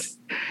us.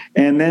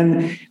 And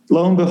then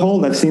lo and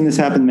behold, I've seen this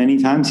happen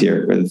many times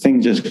here where the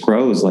thing just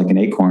grows like an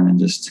acorn and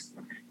just,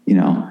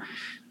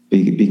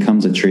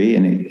 becomes a tree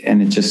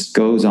and it just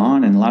goes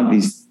on. And a lot of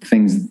these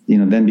things,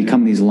 then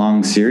become these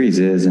long series.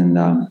 And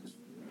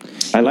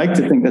I like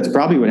to think that's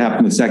probably what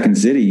happened with Second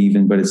City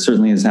even, but it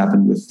certainly has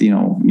happened with,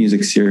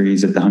 music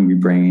series at the Hungry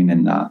Brain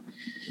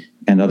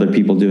and other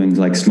people doing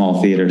like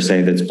small theater,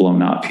 say, that's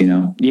blown up,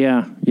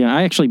 Yeah.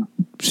 I actually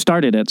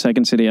started at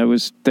Second City. I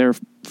was there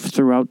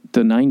throughout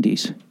the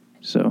 90s.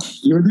 So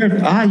you were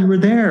there. You were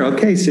there.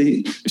 Okay.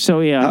 So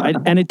yeah,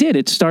 and it did.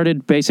 It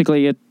started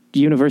basically at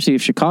University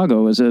of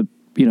Chicago as an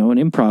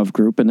improv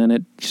group, and then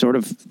it sort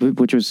of,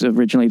 which was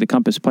originally the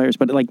Compass Players,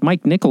 but like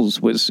Mike Nichols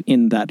was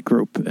in that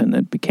group, and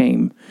it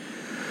became.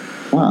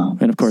 Wow.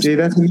 And of course,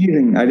 that's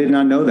amazing. I did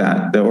not know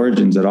that, the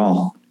origins at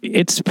all.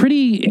 It's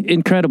pretty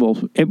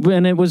incredible. It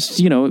was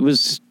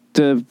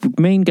the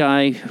main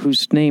guy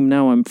whose name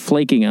now I'm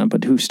flaking on,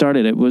 but who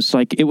started it was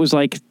like,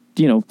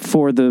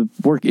 for the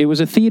work, it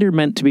was a theater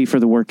meant to be for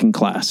the working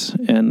class.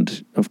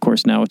 And of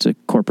course now it's a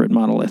corporate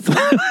monolith.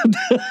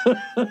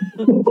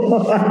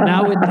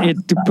 Now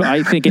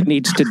I think it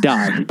needs to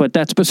die, but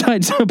that's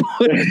besides the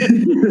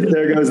point.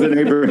 There goes the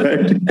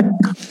neighborhood.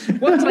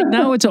 Well, it's like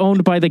now it's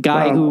owned by the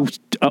guy who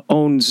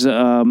owns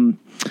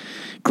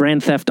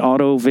Grand Theft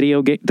Auto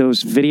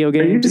those video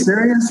games. Are you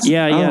serious?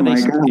 Yeah. Oh my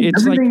God.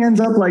 Everything ends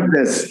up like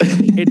this.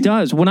 It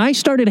does. When I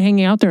started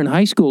hanging out there in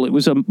high school, it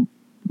was a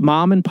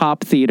mom and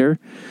pop theater,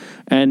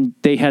 and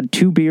they had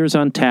 2 beers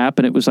on tap,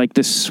 and it was like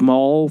this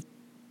small.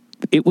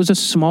 It was a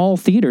small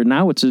theater.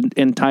 Now it's an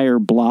entire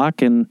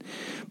block,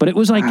 but it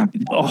was like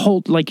a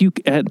whole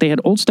they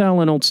had Old Style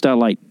and Old Style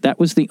Light. That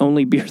was the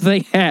only beer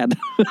they had.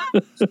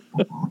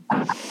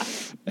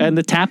 And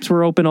the taps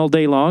were open all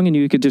day long, and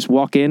you could just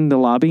walk in the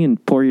lobby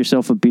and pour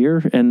yourself a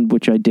beer, and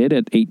which I did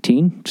at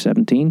 18,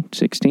 17,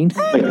 16.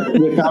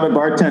 Without a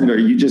bartender,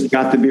 you just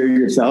got the beer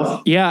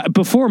yourself? Yeah,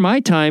 before my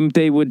time,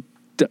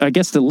 I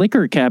guess the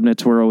liquor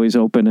cabinets were always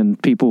open,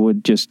 and people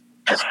would just...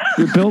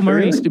 Bill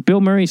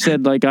Murray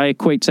said, like, I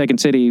equate Second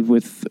City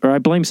I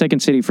blame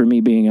Second City for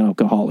me being an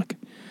alcoholic.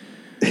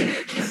 He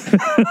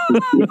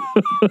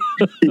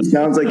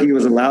sounds like he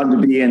was allowed to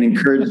be and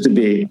encouraged to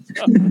be.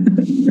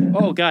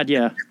 Oh, God,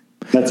 yeah.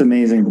 That's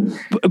amazing.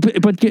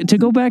 But to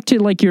go back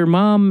to like your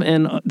mom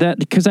and that,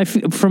 because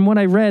from what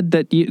I read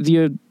that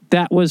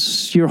that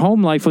was your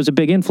home life was a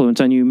big influence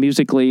on you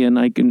musically and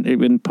like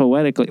and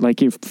poetically.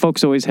 Like your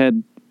folks always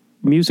had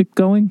music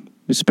going,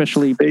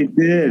 especially. They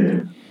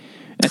did.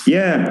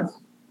 Yeah.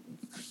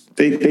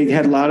 They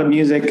had a lot of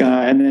music,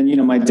 and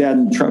then my dad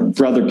and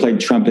brother played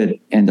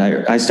trumpet, and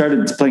I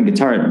started playing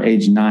guitar at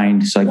age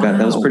 9, so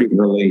that was pretty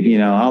early.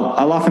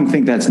 I'll often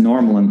think that's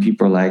normal, and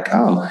people are like,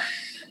 "Oh,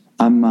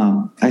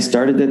 I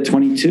started at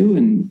 22,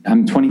 and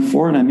I'm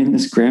 24, and I'm in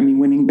this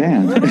Grammy-winning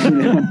band."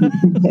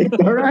 Like,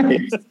 all right.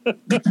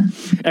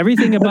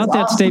 Everything about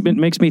that statement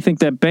makes me think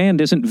that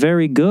band isn't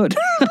very good.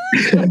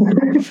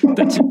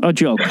 That's a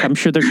joke. I'm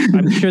sure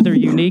they're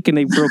unique and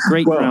they broke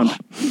great ground.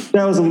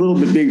 That was a little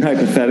bit big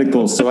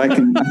hypothetical, so I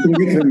can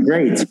make them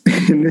great.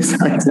 In this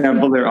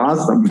example, they're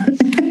awesome.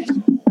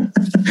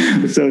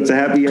 So it's a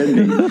happy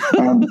ending.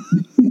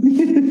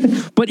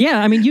 But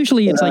yeah, I mean,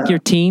 usually it's like your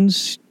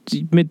teens,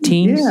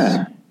 mid-teens.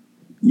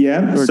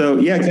 Yeah. So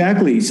yeah,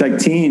 exactly. It's like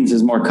teens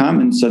is more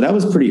common. So that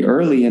was pretty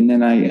early. And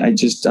then I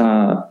just,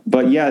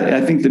 but yeah,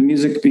 I think the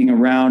music being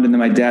around, and then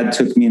my dad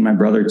took me and my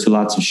brother to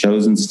lots of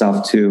shows and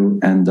stuff too.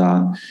 And,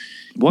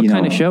 what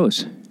kind of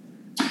shows?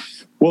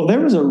 Well, there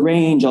was a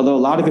range, although a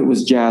lot of it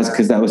was jazz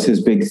because that was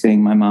his big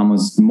thing. My mom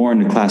was more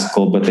into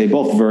classical, but they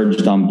both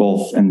verged on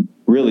both. And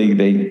really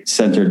they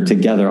centered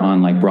together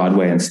on like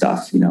Broadway and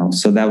stuff,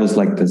 so that was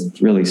like the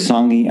really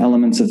songy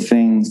elements of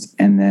things.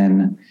 And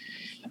then,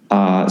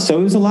 so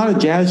it was a lot of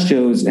jazz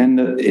shows, and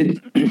it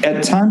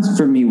at times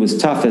for me was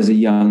tough as a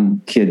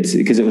young kid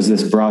because it was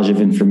this barrage of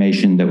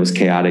information that was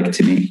chaotic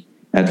to me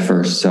at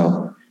first.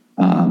 So,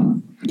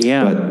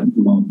 but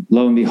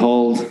lo and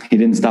behold, he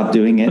didn't stop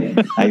doing it.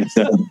 I had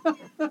to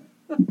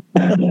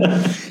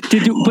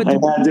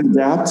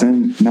adapt,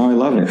 and now I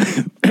love it.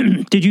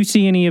 Did you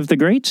see any of the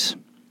greats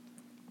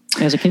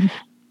as a kid?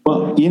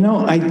 Well,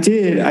 I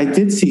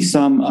did see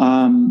some,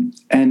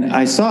 and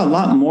I saw a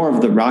lot more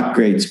of the rock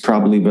greats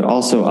probably, but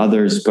also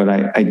others. But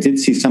I did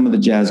see some of the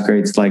jazz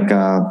greats, like,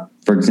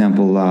 for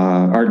example,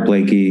 Art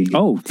Blakey.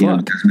 Oh,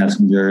 fuck. Jazz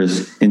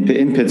Messengers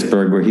in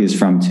Pittsburgh, where he was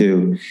from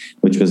too,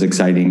 which was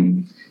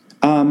exciting.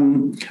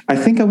 I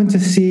think I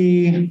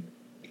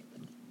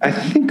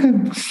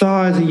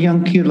saw as a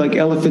young kid, like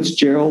Ella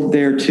Fitzgerald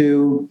there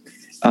too,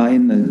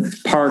 in the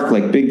park,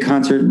 like big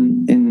concert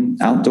in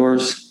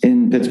outdoors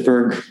in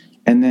Pittsburgh.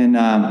 And then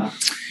I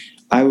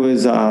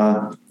went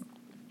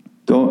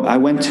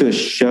to a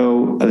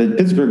show. The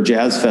Pittsburgh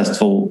Jazz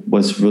Festival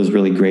was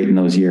really great in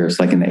those years,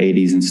 like in the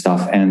 80s and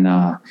stuff. And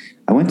I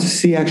went to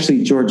see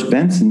actually George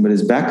Benson, but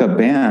his backup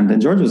band.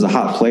 And George was a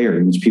hot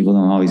player, which people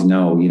don't always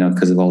know,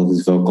 because of all of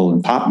his vocal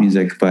and pop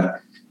music.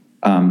 But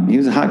he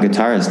was a hot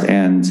guitarist,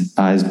 and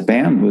his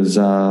band was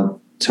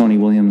Tony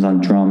Williams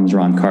on drums,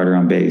 Ron Carter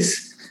on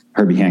bass,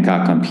 Herbie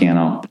Hancock on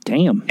piano.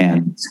 Damn.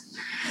 And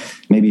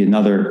maybe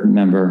another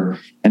member.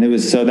 And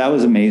that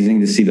was amazing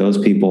to see those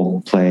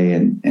people play.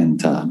 And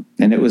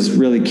it was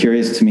really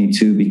curious to me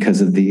too, because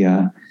of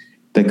the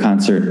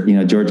concert.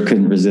 George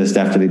couldn't resist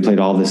after they played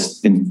all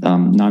this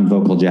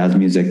non-vocal jazz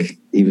music.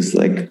 He was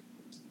like,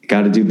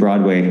 got to do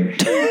Broadway.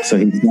 So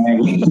he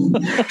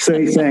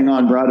sang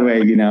on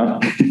Broadway,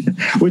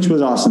 which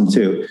was awesome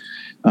too.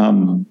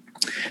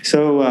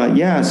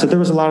 So there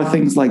was a lot of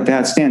things like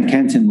that. Stan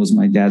Kenton was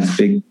my dad's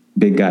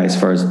big guy as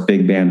far as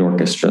big band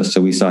orchestra. So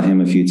we saw him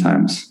a few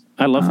times.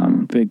 I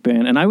love big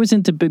band. And I was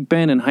into big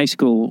band in high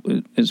school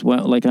as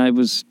well. Like I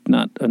was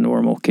not a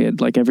normal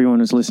kid. Like everyone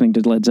was listening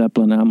to Led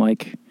Zeppelin. And I'm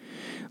like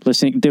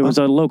listening. There was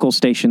a local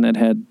station that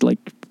had like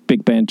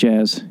big band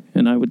jazz,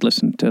 and I would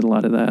listen to a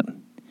lot of that.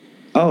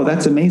 Oh,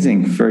 that's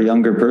amazing for a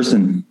younger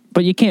person.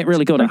 But you can't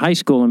really go to high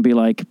school and be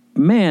like,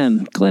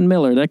 man, Glenn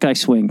Miller, that guy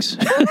swings.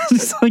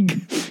 It's like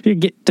you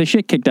get the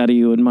shit kicked out of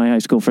you in my high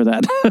school for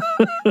that.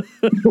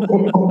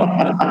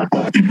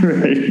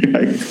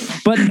 Right.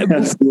 But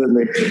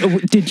absolutely.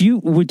 Did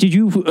you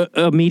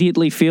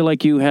immediately feel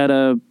like you had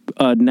a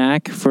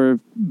knack for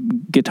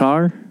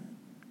guitar?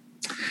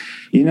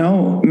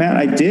 Matt,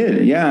 I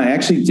did. Yeah, I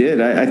actually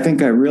did. I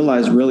think I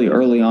realized really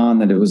early on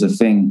that it was a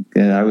thing.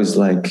 I was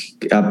like,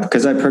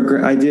 because I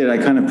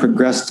kind of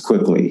progressed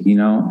quickly,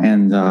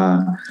 and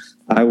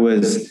I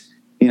was,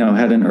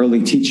 had an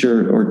early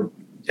teacher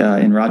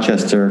in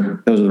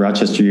Rochester. Those were the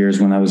Rochester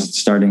years when I was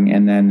starting.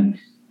 And then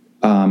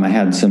I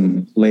had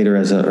some later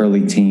as an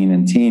early teen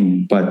and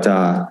teen. But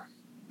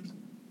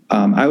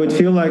I would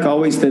feel like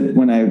always that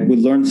when I would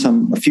learn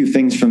a few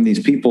things from these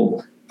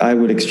people, I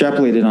would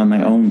extrapolate it on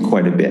my own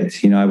quite a bit.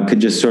 I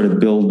could just sort of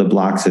build the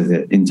blocks of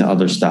it into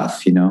other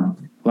stuff, Wow,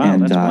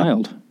 and, that's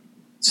wild.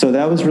 So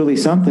that was really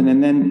something.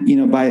 And then,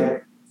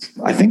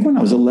 I think when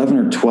I was 11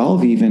 or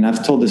 12 even,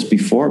 I've told this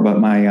before, but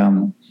my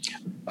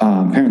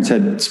parents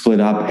had split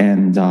up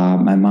and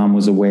my mom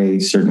was away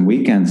certain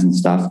weekends and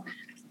stuff.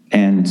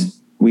 And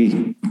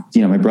we,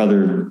 my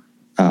brother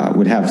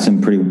would have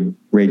some pretty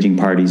raging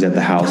parties at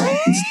the house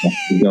and stuff.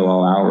 We go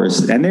all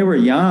hours, and they were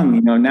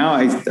young. Now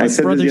I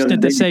said brothers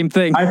did the same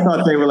thing. I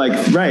thought they were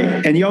like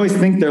right, and you always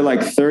think they're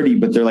like 30,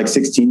 but they're like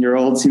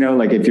 16-year-olds.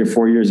 Like if you're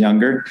 4 years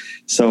younger.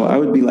 So I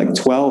would be like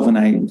 12,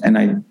 and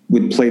I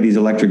would play these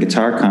electric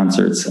guitar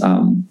concerts.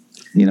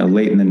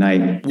 Late in the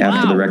night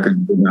after the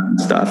record and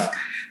stuff.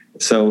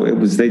 So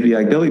they'd be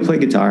like, Billy, play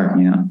guitar,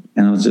 and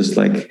I was just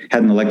like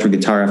had an electric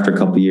guitar after a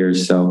couple of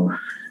years. So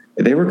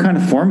they were kind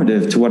of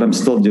formative to what I'm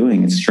still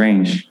doing. It's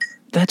strange.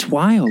 That's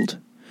wild.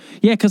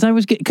 Yeah, because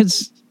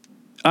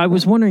I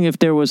was wondering if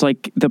there was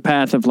like the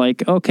path of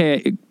like,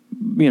 okay,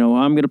 I'm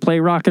going to play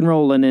rock and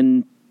roll and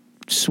then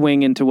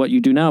swing into what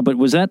you do now. But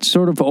was that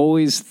sort of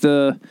always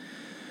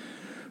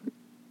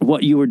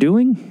what you were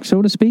doing,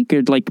 so to speak,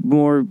 or like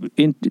more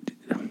in?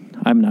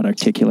 I'm not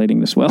articulating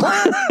this well.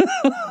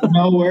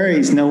 No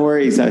worries.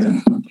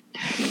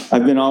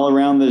 I've been all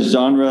around the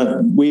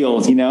genre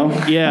wheels,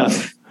 Yeah.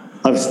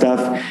 Of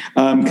stuff,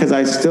 because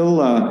I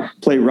still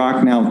play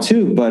rock now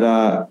too, but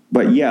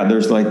yeah,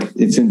 there's like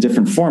it's in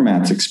different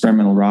formats,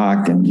 experimental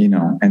rock and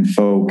and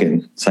folk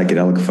and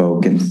psychedelic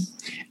folk and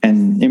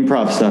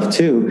improv stuff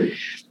too.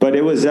 But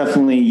it was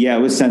definitely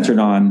it was centered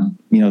on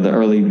the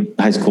early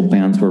high school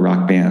bands were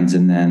rock bands,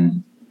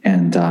 and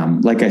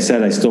like I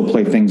said, I still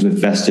play things with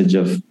vestige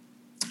of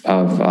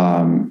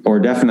or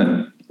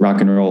definite rock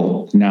and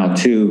roll now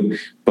too,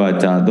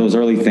 but those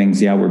early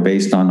things, were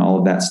based on all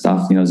of that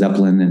stuff,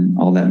 Zeppelin and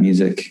all that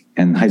music,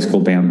 and high school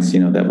bands,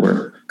 that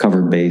were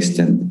cover based,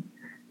 and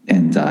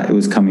it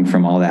was coming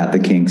from all that, the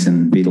Kinks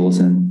and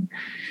Beatles and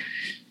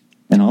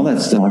all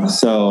that stuff.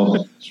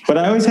 So, but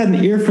I always had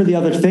an ear for the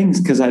other things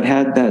because I'd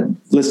had that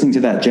listening to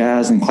that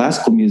jazz and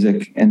classical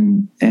music,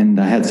 and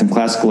I had some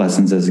classical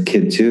lessons as a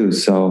kid too.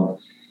 So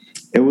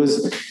it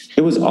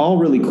was all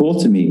really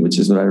cool to me, which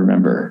is what I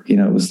remember. It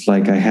was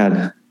like I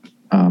had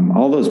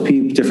all those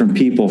different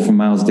people from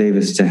Miles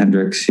Davis to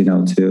Hendrix,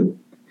 to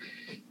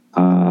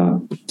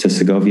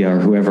Segovia or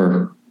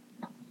whoever.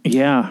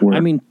 Yeah, I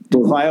mean,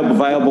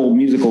 viable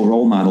musical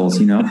role models,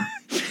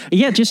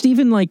 Yeah, just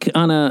even like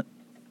to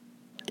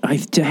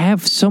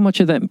have so much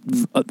of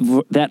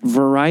that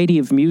variety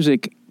of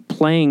music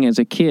playing as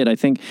a kid, I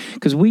think,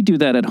 because we do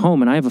that at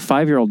home, and I have a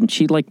 5-year-old, and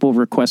she will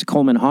request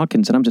Coleman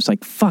Hawkins, and I'm just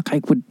like, fuck,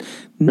 I would.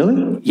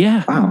 Really?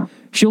 Yeah. Wow.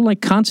 She'll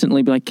like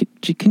constantly be like,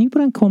 can you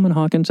put on Coleman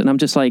Hawkins? And I'm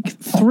just like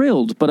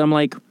thrilled, but I'm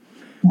like,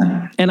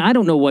 and I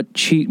don't know what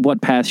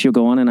path she'll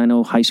go on. And I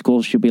know high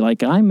school, she'll be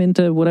like, I'm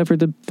into whatever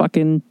the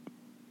fucking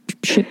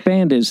shit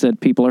band is that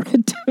people are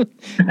into.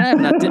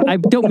 I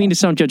don't mean to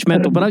sound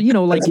judgmental, but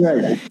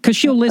because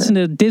she'll listen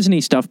to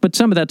Disney stuff, but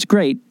some of that's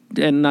great.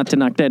 And not to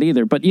knock that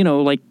either, but you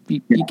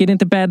get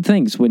into bad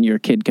things when you're a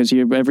kid because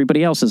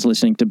everybody else is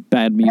listening to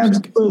bad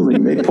music.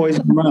 Absolutely, they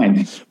poison your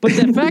mind. But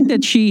the fact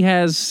that she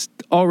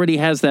already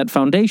has that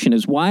foundation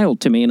is wild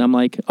to me, and I'm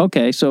like,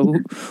 okay, so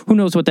who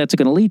knows what that's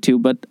going to lead to?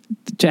 But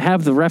to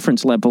have the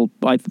reference level,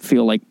 I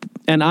feel like,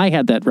 and I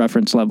had that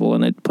reference level,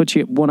 and it puts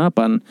you one up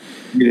on.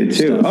 You did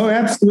too. Stuff. Oh,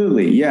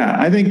 absolutely, yeah.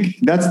 I think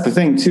that's the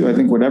thing too. I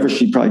think whatever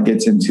she probably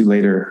gets into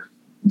later,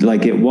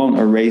 like it won't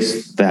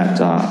erase that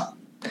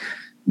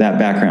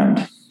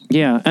background.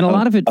 Yeah, and a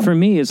lot of it for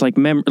me is like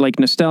like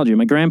nostalgia.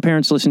 My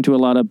grandparents listened to a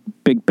lot of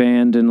big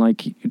band and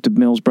like the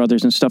Mills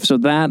Brothers and stuff, so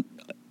that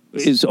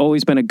has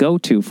always been a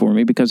go-to for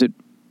me because it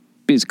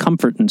is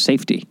comfort and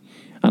safety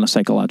on a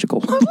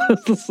psychological.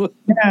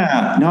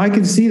 Yeah, no, I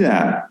can see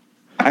that.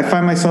 I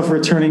find myself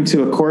returning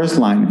to a chorus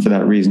line for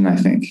that reason, I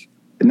think.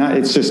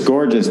 It's just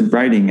gorgeous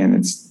writing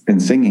and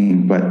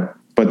singing, but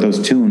those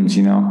tunes,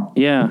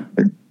 Yeah.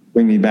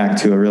 bring me back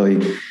to a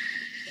really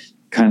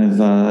kind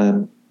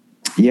of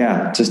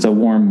just a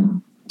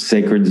warm,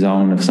 sacred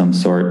zone of some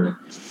sort.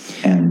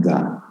 And,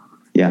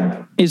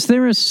 Is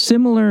there a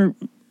similar,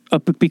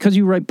 because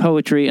you write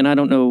poetry, and I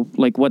don't know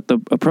like what the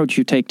approach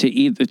you take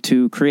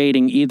to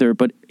creating either,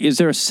 but is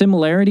there a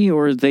similarity,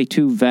 or are they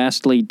two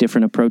vastly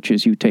different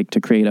approaches you take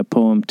to create a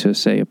poem to,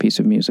 say, a piece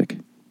of music?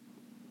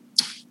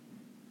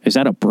 Is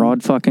that a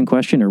broad fucking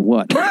question or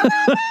what?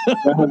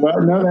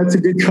 No, that's a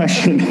good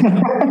question.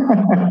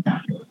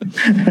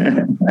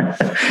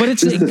 But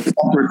it's just the fact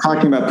we're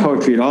talking about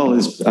poetry at all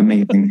is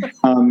amazing.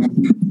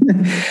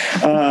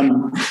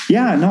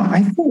 Yeah, no,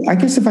 I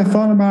guess if I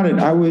thought about it,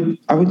 I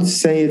would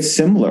say it's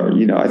similar.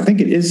 I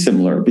think it is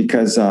similar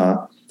because,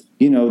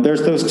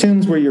 there's those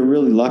tunes where you're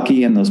really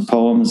lucky, and those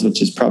poems,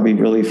 which is probably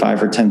really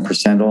 5 or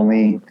 10%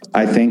 only,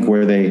 I think,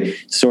 where they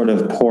sort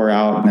of pour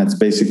out, and that's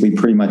basically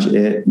pretty much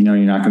it. You're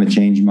not going to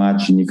change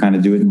much, and you kind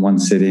of do it in one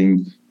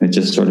sitting. It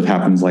just sort of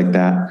happens like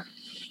that.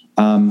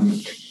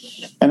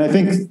 And I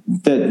think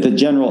that the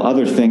general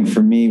other thing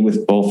for me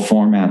with both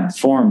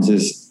forms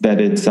is that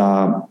it's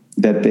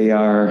that they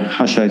are,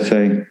 how should I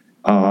say,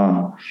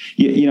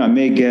 I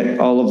may get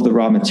all of the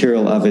raw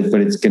material of it,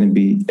 but it's going to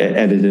be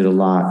edited a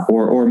lot,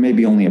 or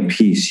maybe only a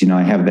piece.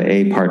 I have the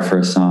A part for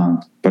a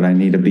song, but I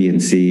need a B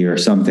and C or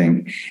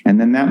something,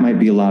 and then that might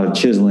be a lot of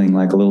chiseling,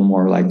 like a little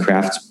more like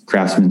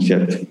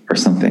craftsmanship or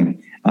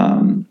something.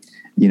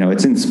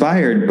 It's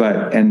inspired,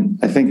 and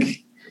I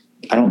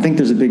don't think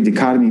there's a big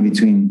dichotomy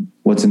between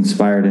what's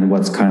inspired and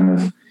what's kind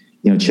of,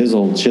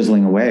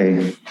 chiseling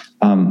away.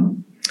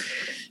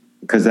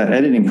 Because that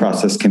editing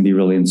process can be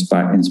really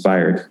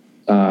inspired.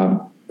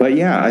 But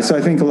yeah, so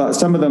I think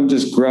some of them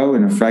just grow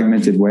in a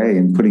fragmented way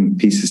and putting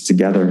pieces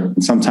together.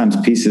 And sometimes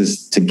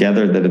pieces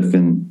together that have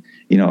been,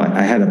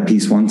 I had a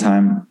piece one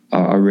time,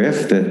 a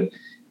riff that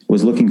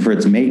was looking for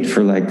its mate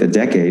for like a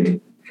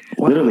decade,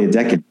 literally a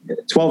decade,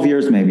 12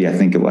 years maybe, I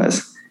think it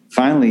was.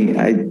 Finally,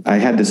 I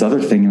had this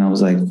other thing and I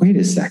was like, wait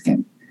a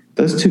second,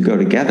 those two go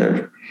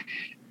together.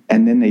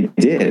 And then they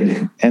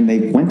did, and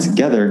they went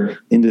together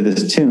into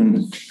this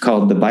tune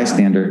called The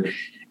Bystander.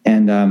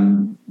 And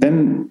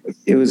then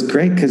it was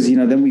great because,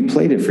 then we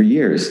played it for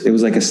years. It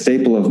was like a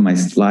staple of my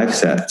live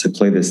set to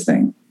play this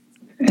thing.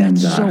 And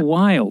that's so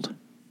wild.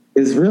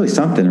 It's really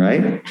something,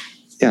 right?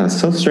 Yeah, it's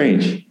so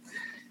strange.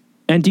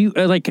 And do you,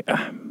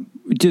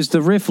 does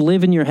the riff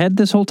live in your head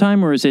this whole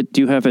time, or do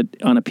you have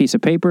it on a piece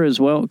of paper as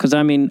well? Because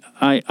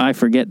I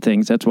forget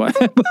things. That's why.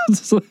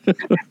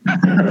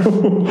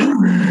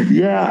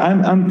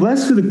 Yeah, I'm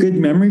blessed with a good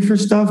memory for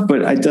stuff,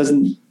 but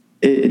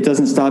it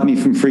doesn't stop me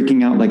from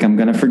freaking out like I'm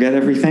going to forget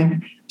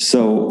everything.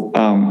 So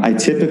I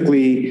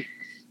typically,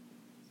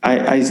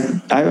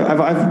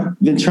 I've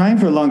been trying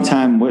for a long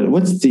time.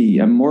 What's the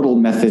immortal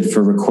method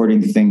for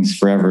recording things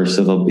forever?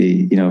 So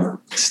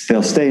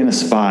they'll stay in a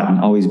spot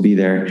and always be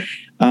there.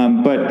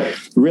 But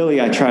really,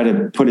 I try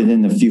to put it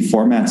in a few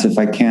formats if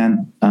I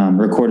can,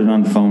 record it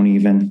on phone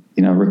even,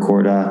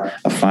 record a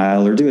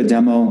file or do a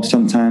demo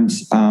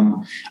sometimes.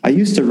 I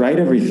used to write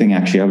everything,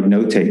 actually. I would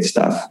notate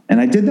stuff.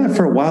 And I did that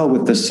for a while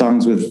with the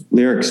songs with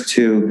lyrics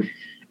too.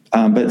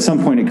 But at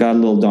some point it got a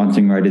little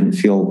daunting where I didn't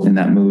feel in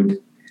that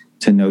mood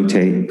to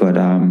notate. But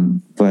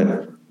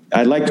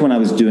I liked when I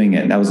was doing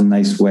it. That was a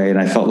nice way. And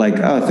I felt like,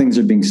 things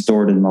are being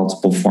stored in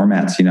multiple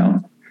formats,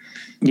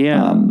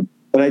 Yeah.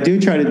 But I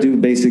do try to do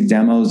basic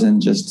demos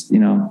and just,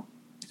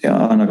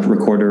 on a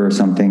recorder or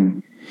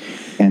something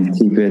and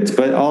keep it.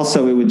 But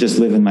also it would just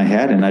live in my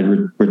head, and I'd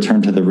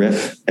return to the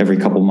riff every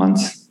couple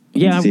months.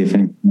 Yeah. And see if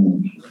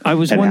anything. I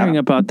was wondering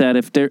about that.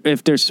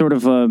 If there's sort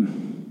of a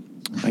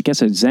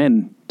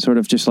Zen sort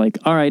of just like,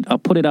 all right, I'll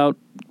put it out,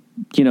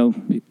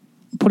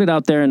 put it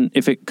out there. And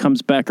if it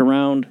comes back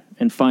around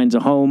and finds a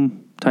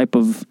home type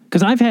of,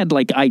 because I've had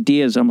like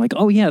ideas, I'm like,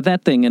 oh yeah,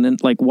 that thing, and then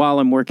like while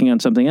I'm working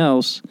on something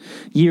else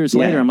years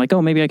later, I'm like,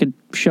 oh, maybe I could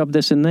shove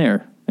this in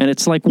there, and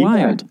it's like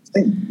wild.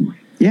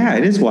 Yeah,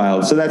 it is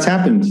wild. So that's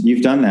happened.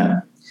 You've done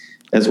that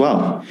as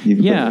well.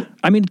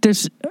 I mean,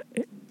 there's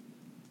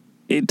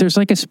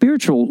like a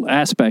spiritual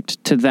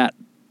aspect to that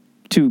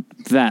to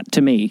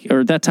me,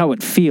 or that's how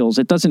it feels.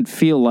 It doesn't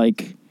feel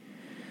like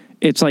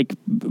it's like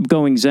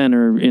going Zen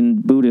or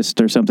in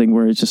Buddhist or something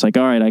where it's just like,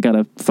 all right, I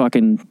gotta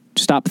fucking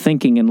stop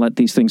thinking and let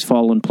these things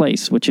fall in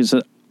place, which is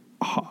a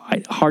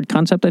hard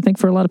concept, I think,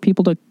 for a lot of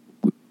people to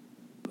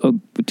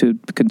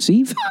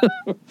conceive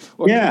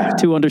or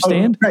to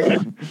understand. Oh, right.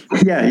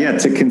 Yeah,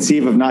 to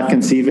conceive of not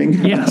conceiving.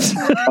 Yes.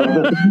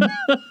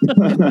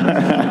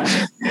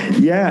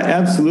 Yeah,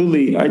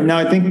 absolutely. Now,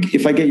 I think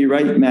if I get you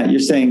right, Matt, you're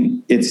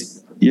saying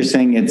it's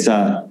something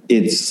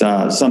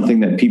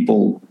that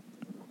people,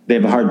 they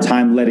have a hard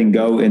time letting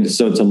go, and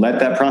so to let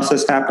that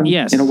process happen,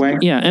 in a way.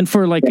 Yeah, and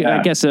for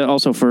I guess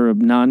also for a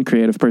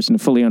non-creative person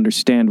to fully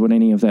understand what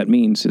any of that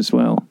means as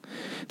well.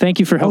 Thank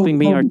you for helping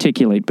me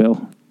articulate,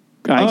 Bill.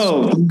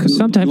 Because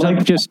sometimes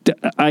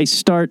I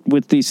start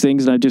with these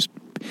things and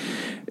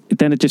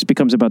then it just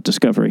becomes about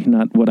discovery,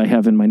 not what I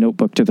have in my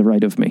notebook to the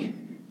right of me.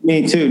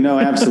 Me too. No,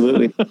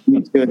 absolutely.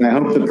 Me too. And I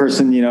hope the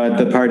person, at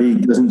the party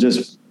doesn't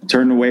just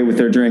turn away with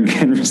their drink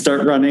and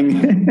start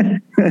running.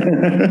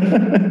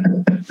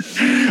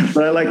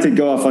 But I like to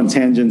go off on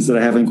tangents that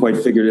I haven't quite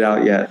figured it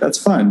out yet. That's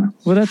fun.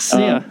 Well, that's,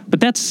 but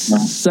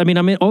that's, I mean,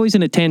 I'm always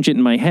in a tangent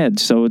in my head.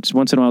 So it's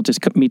once in a while it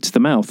just meets the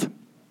mouth.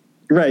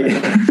 Right.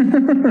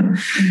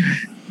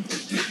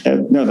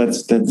 No,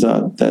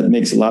 that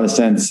makes a lot of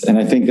sense. And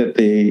I think that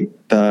the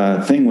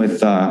thing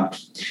with, I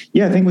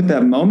think with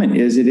that moment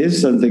it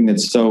is something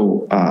that's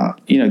so,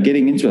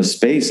 getting into a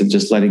space of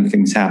just letting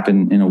things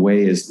happen in a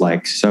way is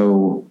like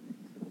so,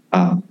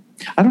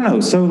 I don't know,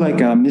 so like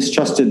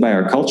mistrusted by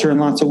our culture in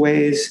lots of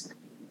ways.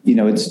 You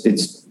know,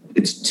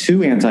 it's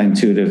too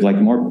anti-intuitive. Like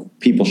more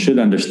people should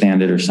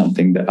understand it or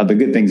something. The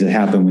good things that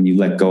happen when you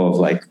let go of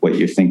like what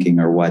you're thinking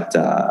or what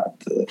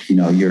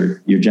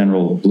your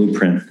general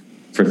blueprint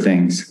for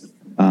things.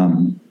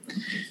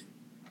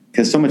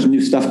 Because so much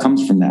new stuff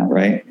comes from that,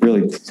 right?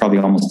 Really, probably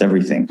almost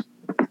everything.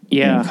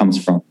 Yeah,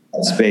 comes from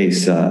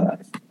space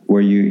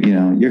where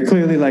you're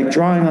clearly like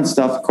drawing on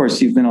stuff. Of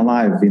course, you've been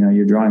alive. You know,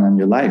 you're drawing on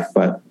your life,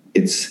 but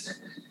it's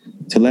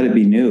to let it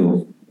be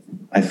new.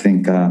 I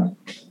think.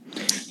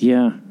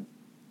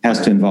 Has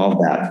to involve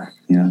that.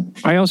 Yeah.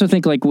 I also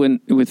think like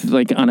when with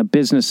like on a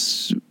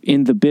business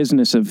in the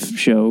business of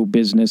show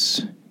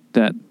business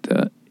that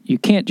you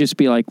can't just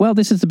be like, well,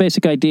 this is the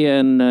basic idea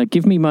and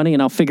give me money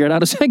and I'll figure it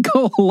out as I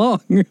go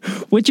along,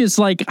 which is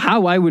like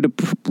how I would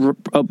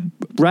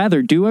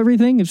rather do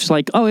everything. It's just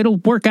like, oh, it'll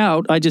work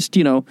out. I just,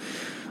 but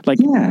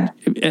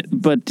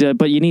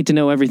you need to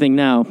know everything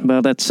now.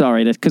 Well, that's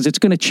sorry, because it's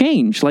going to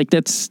change. Like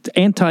that's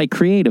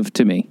anti-creative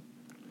to me.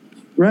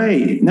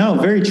 Right. No,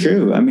 very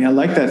true. I mean, I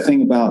like that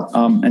thing about,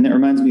 and it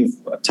reminds me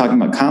of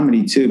talking about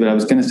comedy too, but I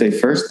was going to say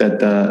first that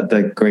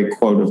the great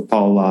quote of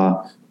Paul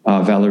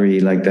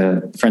Valéry, like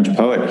the French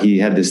poet, he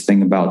had this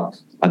thing about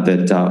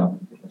that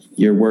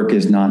your work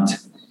is not,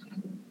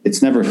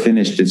 it's never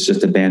finished, it's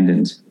just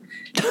abandoned.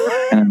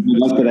 And I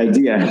love that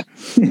idea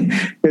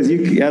because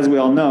as we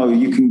all know,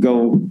 you can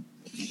go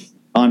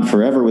on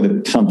forever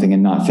with something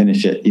and not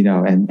finish it,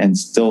 and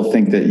still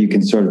think that you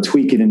can sort of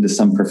tweak it into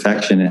some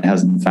perfection it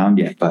hasn't found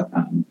yet. But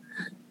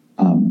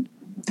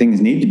things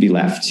need to be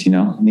left,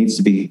 needs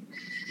to be.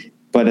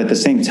 But at the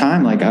same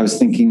time, like I was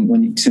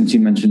thinking since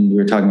you mentioned we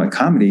were talking about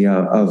comedy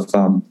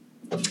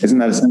isn't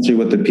that essentially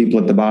what the people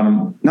at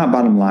the not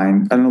bottom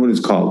line, I don't know what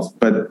it's called,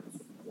 but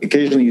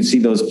occasionally you see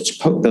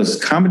those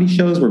comedy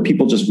shows where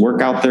people just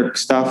work out their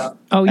stuff.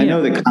 Oh, yeah. I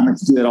know that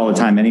comics do that all the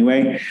time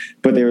anyway,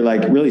 but they were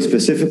like really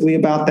specifically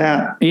about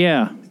that.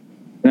 Yeah.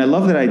 And I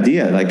love that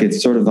idea. Like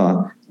it's sort of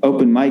a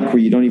open mic where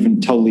you don't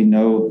even totally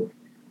know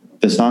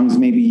the songs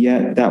maybe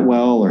yet that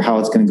well or how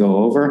it's going to go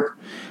over.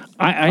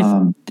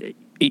 I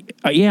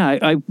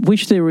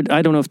wish there would.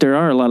 I don't know if there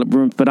are a lot of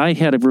rooms, but I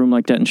had a room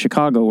like that in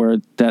Chicago where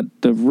that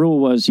the rule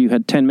was you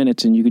had 10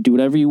 minutes and you could do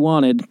whatever you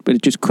wanted, but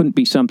it just couldn't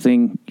be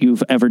something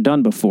you've ever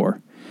done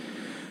before.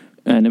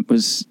 And it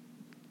was,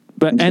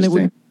 and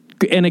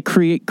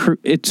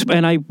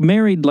I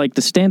married like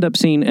the stand-up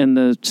scene and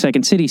the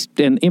Second City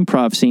and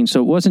improv scene.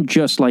 So it wasn't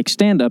just like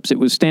stand-ups, it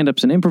was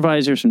stand-ups and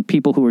improvisers and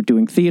people who were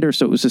doing theater.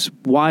 So it was this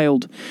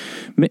wild,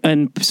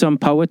 and some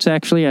poets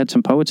actually, I had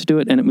some poets do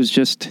it, and it was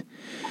just,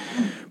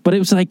 but it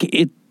was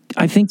like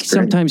I think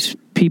sometimes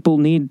people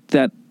need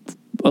that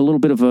a little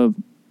bit of a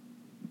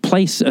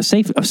place, a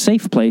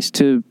safe place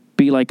to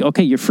be like,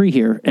 okay, you're free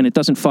here, and it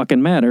doesn't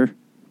fucking matter.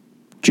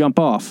 Jump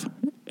off,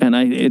 and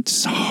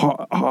it's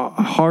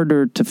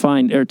harder to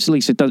find, or at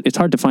least it's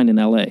hard to find in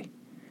L.A.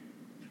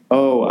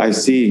 Oh, I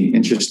see.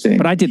 Interesting.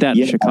 But I did that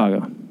in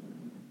Chicago.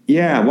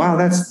 Yeah. Wow.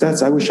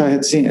 That's. I wish I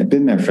had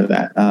been there for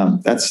that.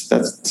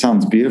 That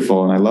sounds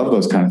beautiful, and I love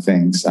those kind of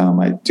things.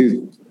 I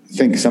do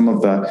think some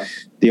of the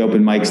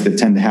open mics that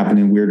tend to happen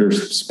in weirder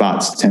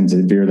spots tend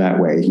to veer that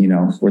way,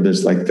 where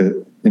there's like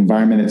the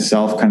environment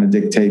itself kind of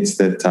dictates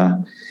that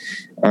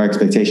our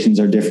expectations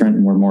are different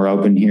and we're more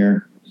open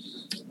here,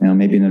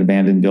 maybe in an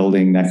abandoned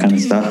building, that kind of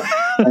stuff.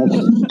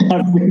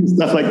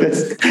 Stuff like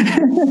this.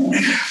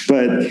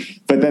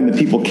 but then the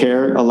people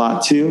care a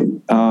lot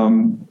too.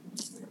 And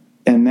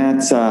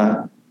that's,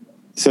 so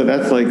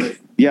that's like,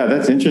 yeah,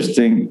 that's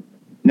interesting.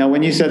 Now,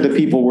 when you said that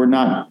people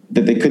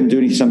that they couldn't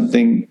do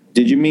something,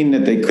 did you mean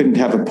that they couldn't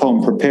have a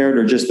poem prepared,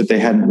 or just that they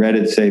hadn't read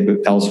it, say,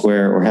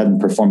 elsewhere, or hadn't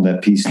performed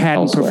that piece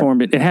elsewhere?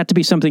 Performed it. It had to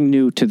be something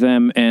new to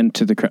them and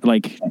to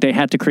they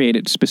had to create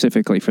it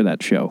specifically for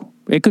that show.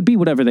 It could be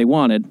whatever they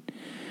wanted,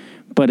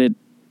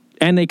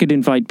 and they could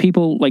invite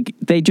people, like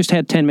they just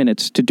had 10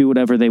 minutes to do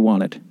whatever they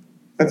wanted.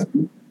 That's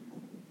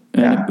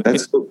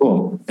so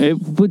cool.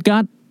 It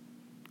got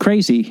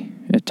crazy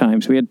at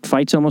times. We had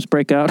fights almost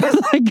break out.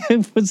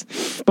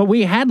 But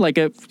we had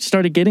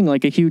started getting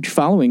like a huge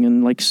following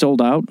and like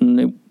sold out, and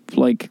it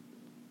like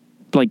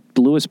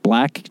Lewis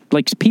Black,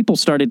 like people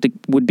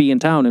would be in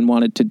town and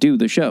wanted to do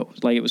the show.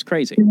 Like it was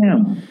crazy.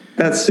 Yeah,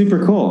 that's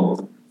super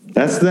cool.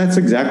 That's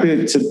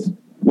exactly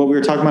what we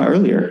were talking about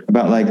earlier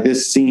about like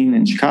this scene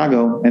in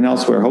Chicago and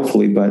elsewhere,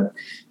 hopefully, but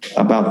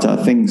about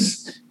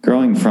things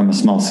growing from a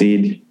small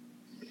seed.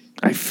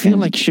 I feel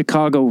like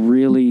Chicago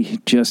really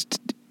just.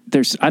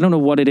 I don't know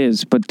what it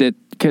is, but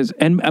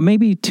and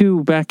maybe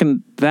too back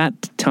in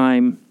that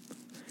time,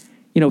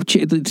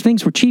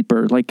 things were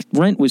cheaper, like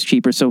rent was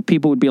cheaper. So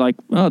people would be like,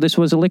 oh, this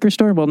was a liquor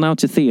store. Well, now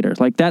it's a theater.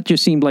 Like that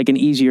just seemed like an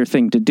easier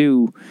thing to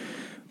do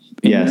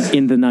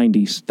in the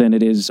 90s than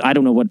it is. I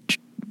don't know what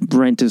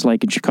rent is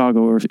like in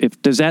Chicago, or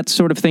does that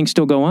sort of thing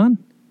still go on?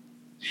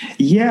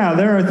 Yeah,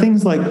 there are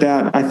things like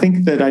that. I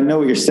think that I know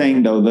what you're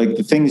saying, though. Like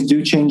the things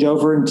do change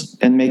over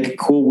and make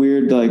cool,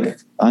 weird, like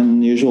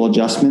unusual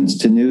adjustments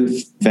to new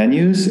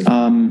venues.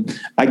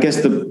 I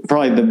guess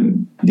probably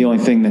the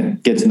only thing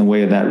that gets in the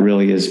way of that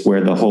really is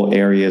where the whole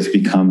area has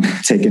become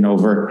taken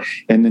over,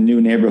 and the new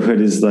neighborhood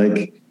is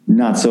like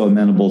not so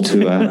amenable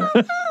to a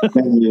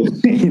venue,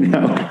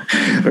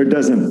 or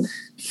doesn't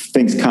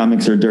thinks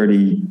comics are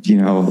dirty,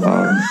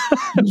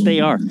 They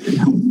are,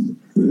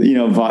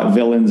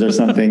 villains or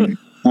something.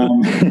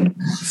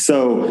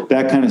 So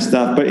that kind of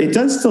stuff, but it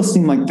does still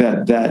seem like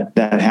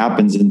that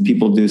happens, and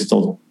people do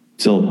still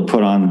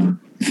put on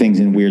things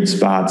in weird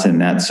spots and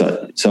that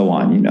so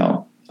on.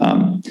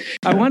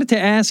 I wanted to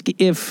ask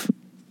if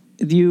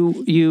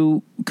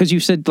you because you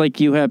said like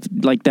you have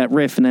like that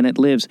riff and then it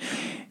lives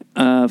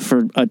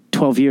for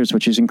 12 years,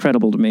 which is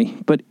incredible to me.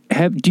 But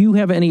do you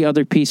have any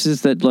other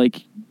pieces that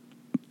like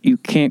you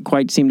can't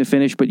quite seem to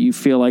finish, but you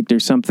feel like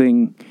there's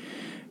something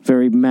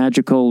very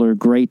magical or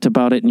great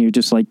about it, and you're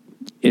just like,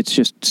 it's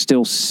just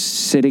still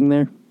sitting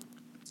there?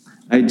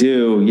 I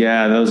do.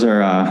 Yeah, those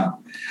are,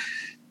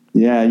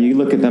 you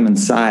look at them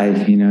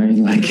inside, you're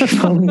like, if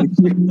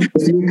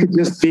you could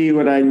just be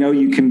what I know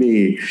you can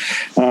be.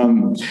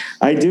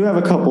 I do have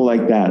a couple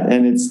like that.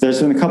 And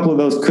there's been a couple of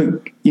those,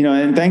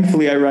 and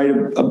thankfully I write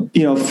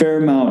a fair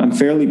amount. I'm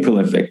fairly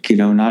prolific,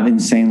 not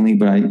insanely,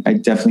 but I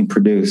definitely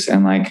produce.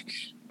 And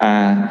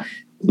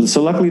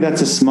so luckily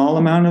that's a small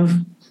amount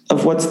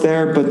of what's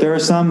there, but there are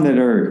some that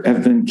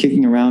have been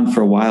kicking around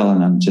for a while,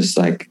 and I'm just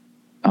like,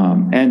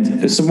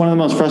 and so one of the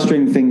most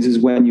frustrating things is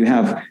when you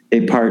have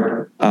a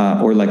part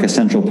or like a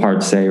central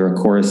part, say, or a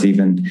chorus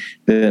even,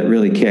 that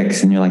really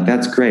kicks, and you're like,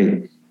 that's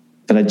great,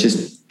 but I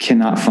just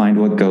cannot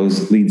find what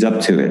leads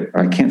up to it,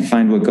 or I can't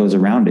find what goes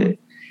around it,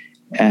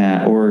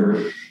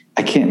 or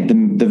I can't.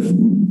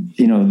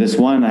 This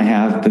one I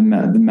have the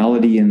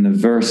melody and the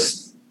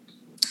verse.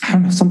 I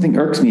don't know, something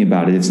irks me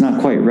about it. It's not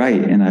quite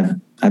right, and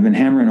I've been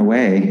hammering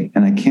away,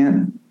 and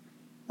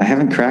I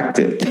haven't cracked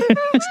it.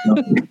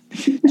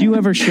 Do you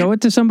ever show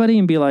it to somebody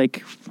and be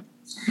like,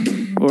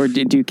 or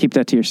do you keep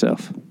that to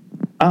yourself?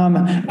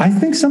 I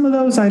think some of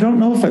those, I don't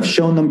know if I've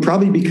shown them,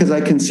 probably because I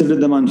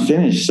considered them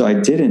unfinished, so I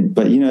didn't.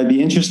 But, it'd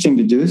be interesting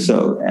to do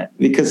so,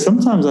 because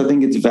sometimes I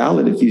think it's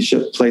valid if you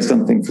should play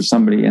something for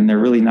somebody and they're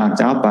really knocked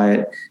out by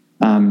it.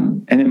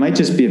 And it might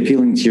just be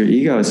appealing to your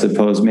ego, I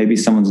suppose. Maybe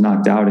someone's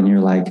knocked out and you're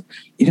like,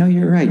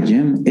 you're right,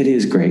 Jim, it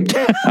is great.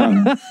 But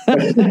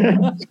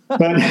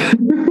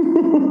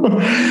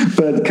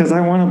because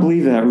I want to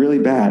believe that really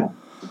bad,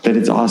 that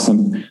it's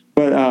awesome.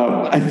 But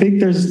I think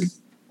there's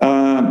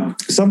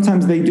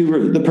sometimes they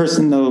do, the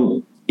person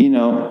though,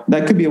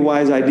 that could be a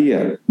wise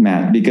idea,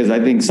 Matt, because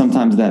I think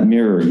sometimes that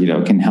mirror,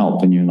 can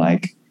help. And you're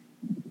like,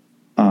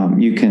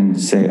 you can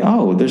say,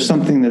 oh, there's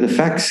something that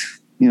affects,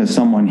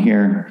 someone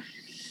here.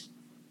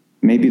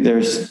 Maybe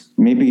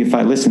if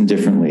I listen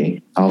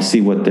differently, I'll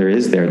see what there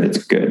is there that's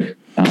good.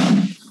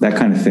 That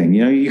kind of thing.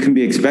 You can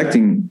be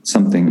expecting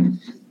something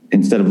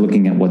instead of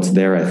looking at what's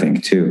there, I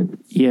think, too.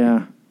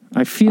 Yeah.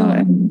 I feel...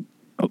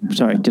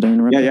 sorry, did I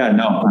interrupt? Yeah,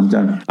 no, I'm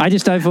done.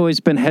 I've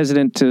always been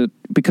hesitant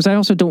because I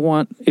also don't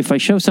want, if I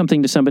show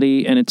something to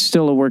somebody and it's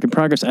still a work in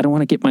progress, I don't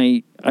want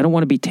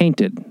to be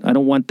tainted. I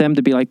don't want them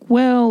to be like,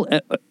 well,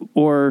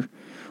 or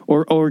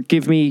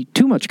give me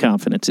too much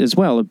confidence as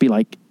well. It'd be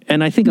like,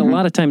 and I think a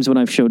lot of times when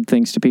I've showed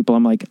things to people,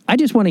 I'm like, I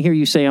just want to hear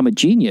you say I'm a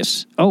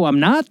genius. Oh, I'm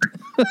not?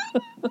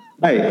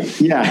 Right.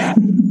 Yeah.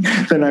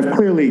 Then I've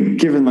clearly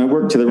given my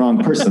work to the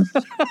wrong person.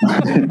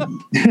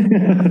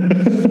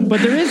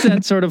 But there is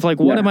that sort of like,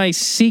 what am I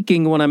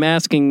seeking when I'm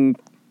asking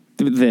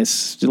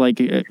this?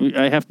 Like,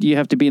 you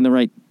have to be in the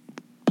right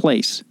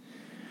place.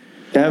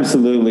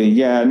 Absolutely.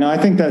 Yeah, no, I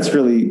think that's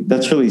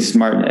really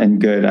smart and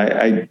good.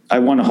 I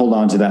want to hold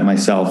on to that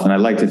myself. And I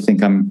like to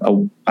think I'm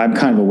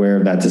kind of aware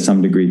of that to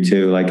some degree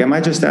too. Like, am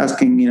I just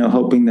asking,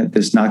 hoping that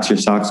this knocks your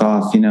socks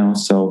off,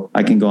 so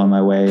I can go on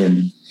my way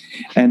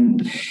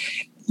and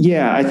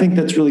yeah, I think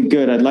that's really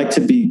good. I'd like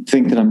to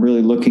think that I'm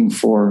really looking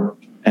for,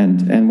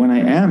 and when I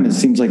am, it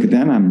seems like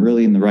then I'm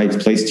really in the right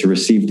place to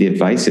receive the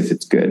advice if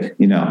it's good,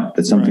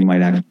 that something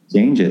might actually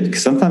change it.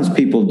 Because sometimes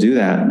people do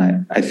that.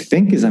 And I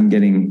think as I'm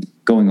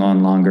going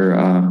on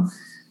longer,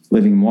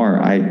 living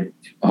more, I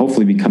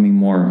hopefully becoming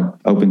more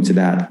open to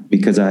that,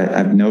 because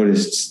I've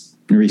noticed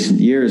in recent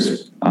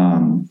years,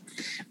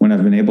 when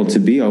I've been able to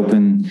be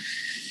open,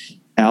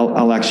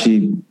 I'll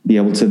actually be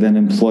able to then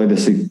employ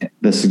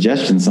the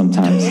suggestion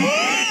sometimes.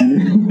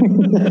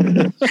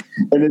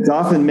 And it's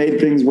often made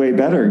things way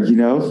better,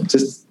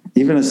 just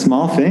even a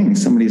small thing.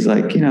 Somebody's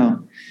like,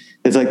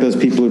 it's like those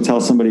people who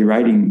tell somebody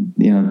writing,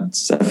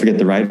 I forget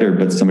the writer,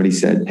 but somebody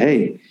said,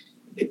 hey,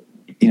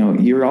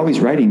 you're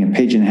always writing a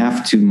page and a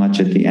half too much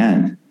at the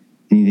end.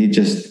 And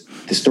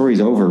the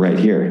story's over right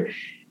here.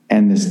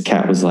 And this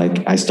cat was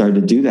like, I started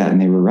to do that and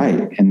they were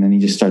right. And then he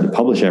just started to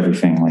publish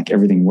everything, like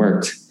everything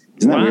worked.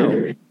 Isn't that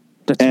weird?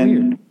 That's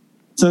weird.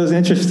 So it was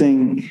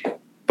interesting,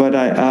 but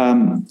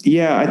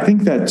I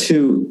think that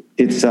too,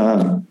 it's,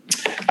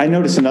 I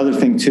noticed another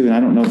thing too, and I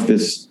don't know if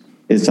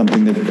is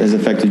something that has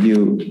affected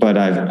you, but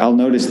I'll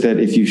notice that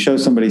if you show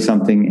somebody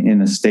something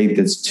in a state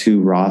that's too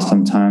raw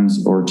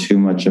sometimes, or too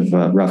much of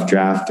a rough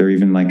draft, or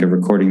even like a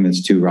recording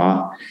that's too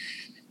raw,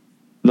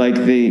 like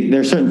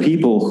there are certain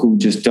people who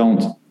just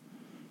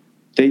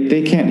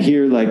they can't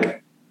hear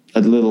like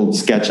a little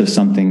sketch of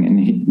something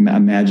and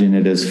imagine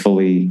it as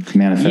fully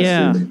manifested.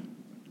 Yeah.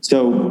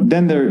 So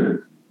then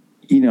they're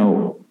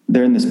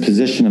in this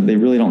position of they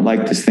really don't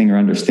like this thing or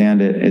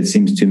understand it. It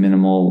seems too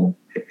minimal.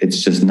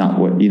 It's just not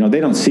what, they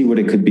don't see what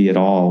it could be at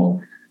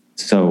all.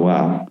 So,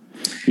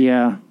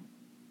 yeah,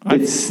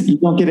 you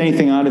don't get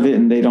anything out of it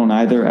and they don't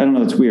either. I don't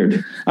know. It's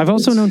weird. I've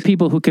also known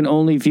people who can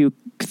only view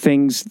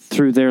things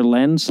through their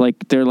lens.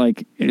 Like they're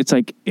like, it's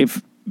like,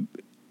 if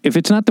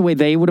it's not the way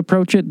they would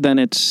approach it, then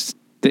it's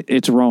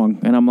wrong.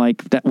 And I'm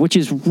like, that, which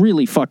is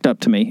really fucked up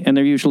to me. And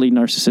they're usually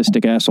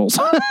narcissistic assholes.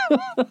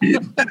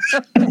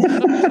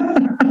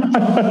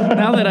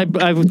 Now that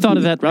I've thought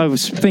of that, I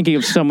was thinking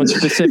of someone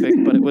specific,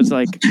 but it was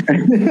like,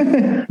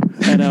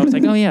 and I was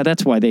like, oh yeah,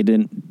 that's why they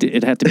didn't,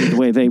 it had to be the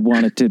way they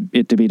wanted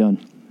it to be done.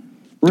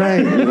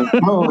 Right.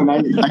 Oh, and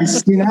I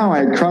see now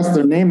I crossed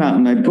their name out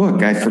in my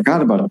book. I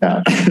forgot about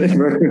that.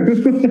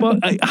 Well,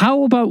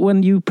 how about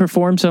when you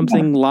perform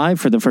something live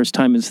for the first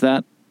time?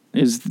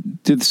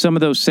 Did some of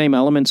those same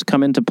elements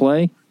come into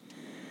play?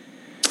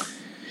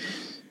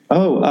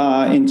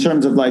 Oh, in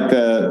terms of like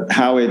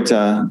how it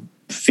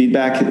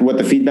feedback, what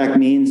the feedback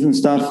means and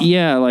stuff.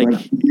 Yeah,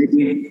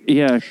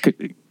 yeah.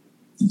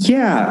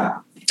 Yeah.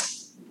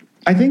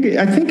 I think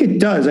it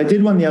does. I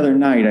did one the other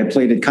night. I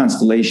played at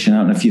Constellation. I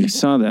don't know if you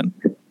saw that.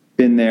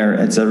 Been there.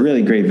 It's a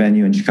really great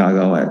venue in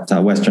Chicago at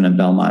Western and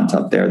Belmont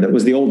up there. That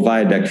was the old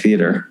Viaduct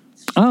Theater.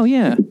 Oh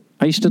yeah,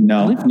 I used to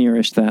live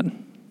nearish that.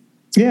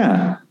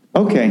 Yeah.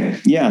 Okay.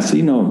 Yeah.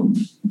 So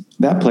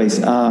that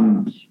place.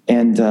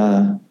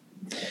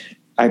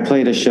 I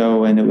played a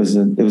show and it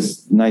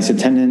was nice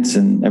attendance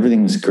and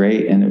everything was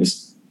great and it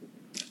was.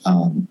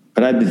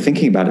 But I'd been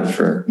thinking about it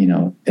for,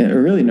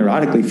 really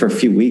neurotically for a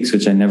few weeks,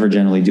 which I never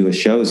generally do with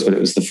shows, but it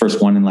was the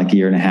first one in like a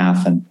year and a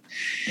half and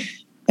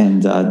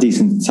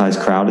decent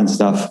sized crowd and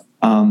stuff.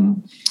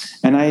 And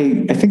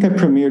I think I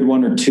premiered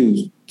one or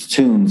two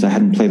tunes I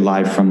hadn't played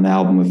live from the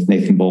album with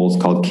Nathan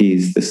Bowles called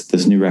Keys,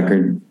 this new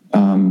record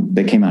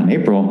that came out in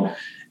April.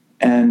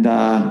 And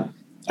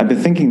I've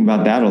been thinking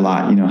about that a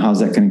lot, how's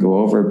that going to go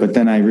over? But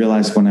then I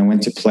realized when I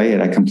went to play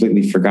it, I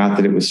completely forgot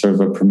that it was sort of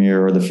a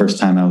premiere or the first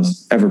time I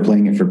was ever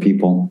playing it for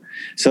people.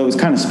 So it was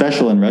kind of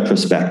special in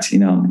retrospect,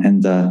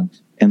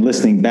 and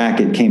listening back,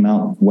 it came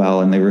out well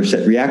and the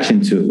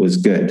reaction to it was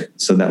good.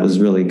 So that was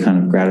really kind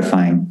of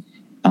gratifying.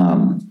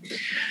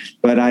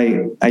 But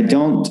I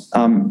don't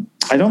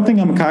think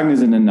I'm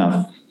cognizant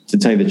enough, to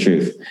tell you the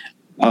truth,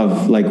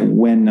 of like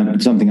when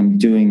something I'm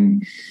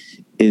doing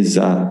is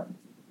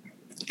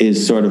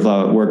sort of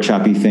a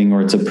workshop-y thing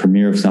or it's a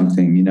premiere of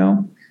something,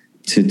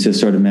 to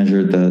sort of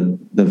measure the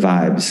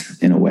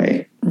vibes in a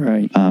way.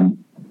 Right.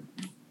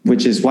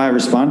 Which is why I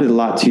responded a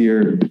lot to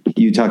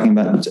you talking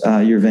about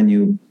your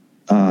venue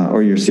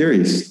or your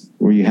series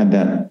where you had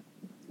that,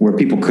 where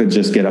people could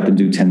just get up and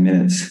do 10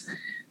 minutes,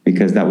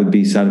 because that would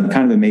be kind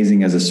of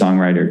amazing as a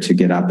songwriter to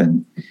get up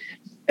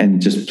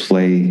and just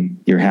play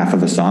your half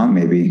of a song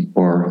maybe,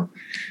 or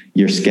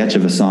your sketch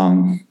of a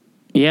song.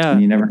 Yeah.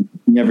 And you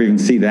never even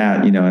see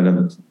that, at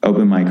an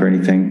open mic or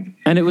anything.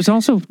 And it was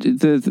also,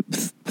 the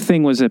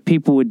thing was that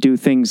people would do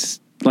things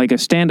like a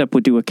stand-up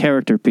would do a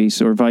character piece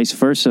or vice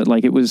versa.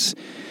 Like it was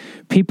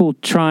people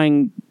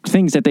trying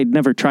things that they'd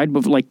never tried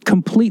before, like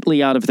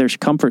completely out of their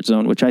comfort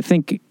zone, which I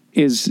think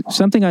is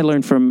something I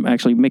learned from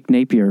actually Mick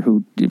Napier,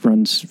 who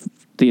runs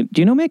do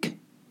you know Mick?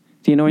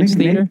 Do you know his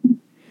theater?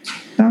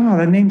 No,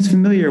 that name's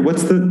familiar.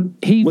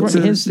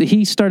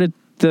 He started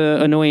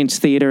the Annoyance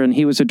Theater, and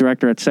he was a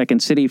director at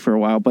Second City for a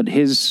while, but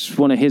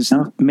one of his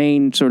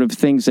main sort of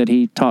things that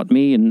he taught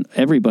me and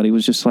everybody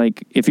was just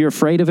like, if you're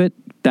afraid of it,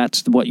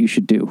 that's what you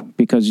should do,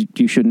 because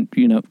you shouldn't,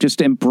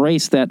 just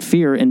embrace that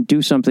fear and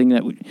do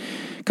something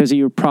because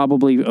you're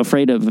probably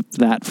afraid of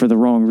that for the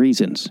wrong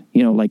reasons.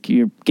 Like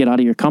you get out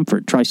of your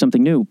comfort, try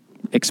something new,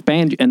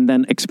 expand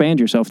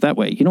yourself that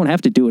way. You don't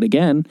have to do it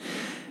again.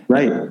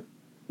 Right.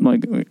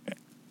 Like,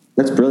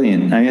 that's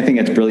brilliant. I think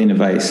that's brilliant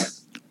advice.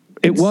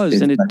 It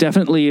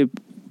definitely,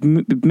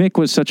 Mick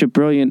was such a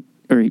brilliant,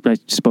 or I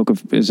spoke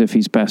of as if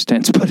he's past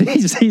tense, but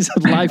he's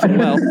alive and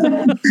well.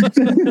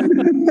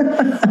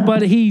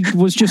 But he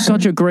was just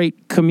such a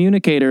great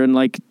communicator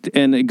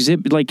and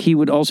exhibit, like he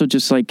would also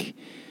just like,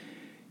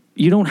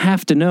 you don't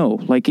have to know.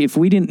 Like if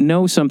we didn't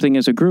know something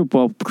as a group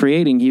while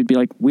creating, he'd be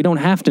like, we don't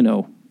have to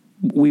know.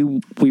 We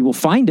will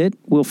find it,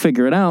 we'll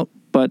figure it out,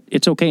 but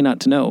it's okay not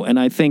to know. And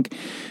I think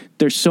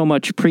there's so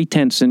much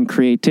pretense and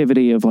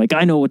creativity of like,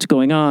 I know what's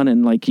going on.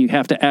 And like, you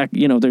have to act,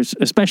 there's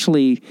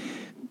especially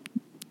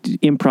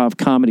improv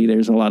comedy.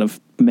 There's a lot of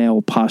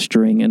male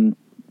posturing and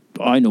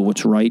I know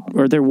what's right.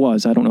 Or there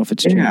was, I don't know if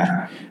it's changed,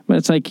 but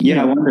it's like,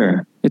 I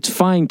wonder. It's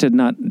fine to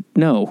not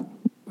know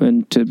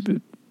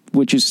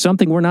which is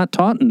something we're not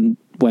taught in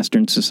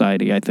Western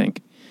society, I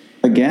think.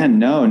 Again,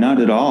 no, not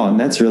at all. And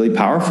that's a really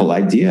powerful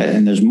idea.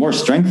 And there's more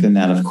strength in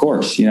that, of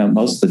course,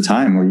 most of the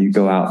time where you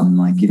go out and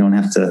like, you don't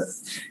have to,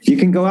 you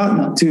can go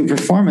out to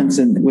performance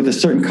and with a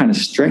certain kind of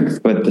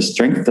strength, but the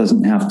strength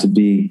doesn't have to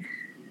be,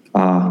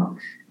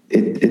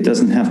 it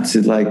doesn't have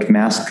to like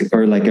mask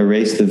or like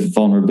erase the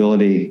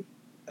vulnerability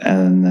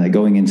and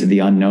going into the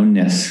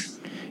unknownness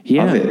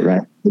of it,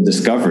 right? The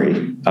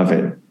discovery of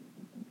it.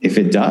 If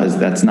it does,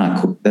 that's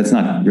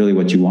not really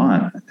what you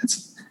want.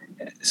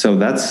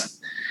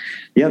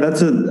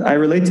 I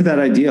relate to that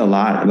idea a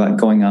lot about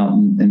going out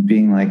and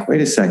being like,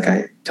 wait a sec,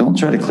 I don't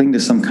try to cling to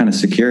some kind of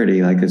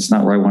security. Like it's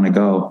not where I want to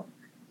go.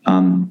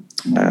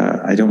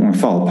 I don't want to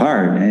fall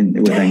apart and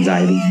with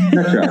anxiety,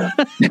 etc.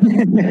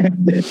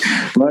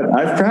 But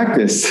I've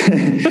practiced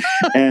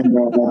and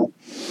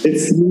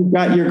you've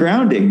got your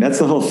grounding. That's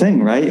the whole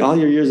thing, right? All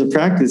your years of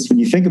practice, when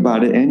you think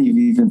about it, and you've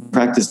even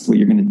practiced what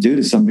you're going to do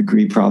to some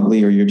degree,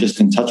 probably, or you're just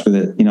in touch with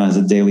it, as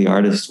a daily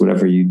artist,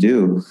 whatever you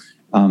do.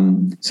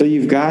 So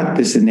you've got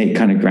this innate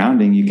kind of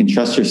grounding. You can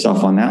trust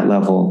yourself on that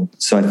level.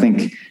 So I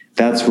think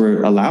that's where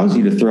it allows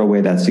you to throw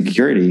away that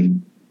security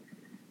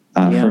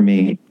for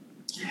me.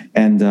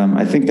 And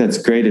I think that's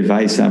great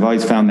advice. I've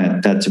always found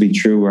that to be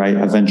true, where I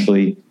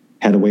eventually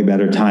had a way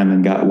better time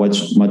and got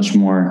much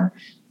more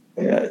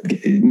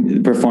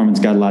performance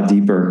got a lot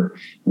deeper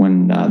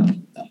when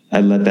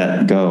I let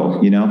that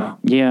go,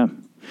 Yeah.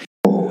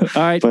 All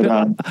right. But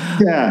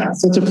yeah,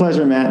 such a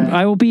pleasure, Matt.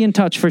 I will be in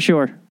touch for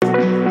sure.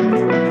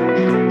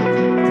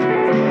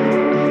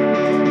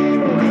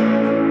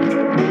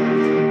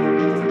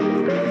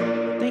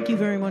 Thank you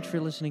very much for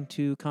listening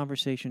to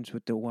Conversations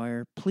with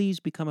Dwyer. Please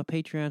become a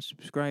Patreon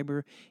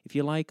subscriber. If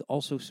you like,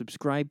 also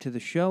subscribe to the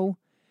show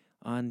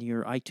on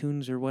your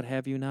iTunes or what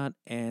have you not,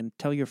 and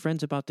tell your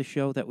friends about the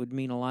show. That would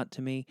mean a lot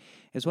to me.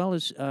 As well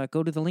as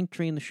go to the link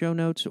tree in the show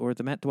notes or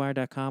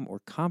themattdwyer.com or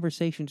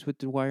Conversations with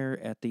Dwyer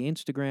at the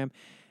Instagram,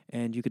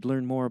 and you could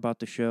learn more about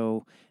the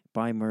show,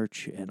 buy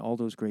merch, and all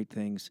those great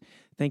things.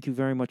 Thank you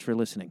very much for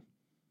listening.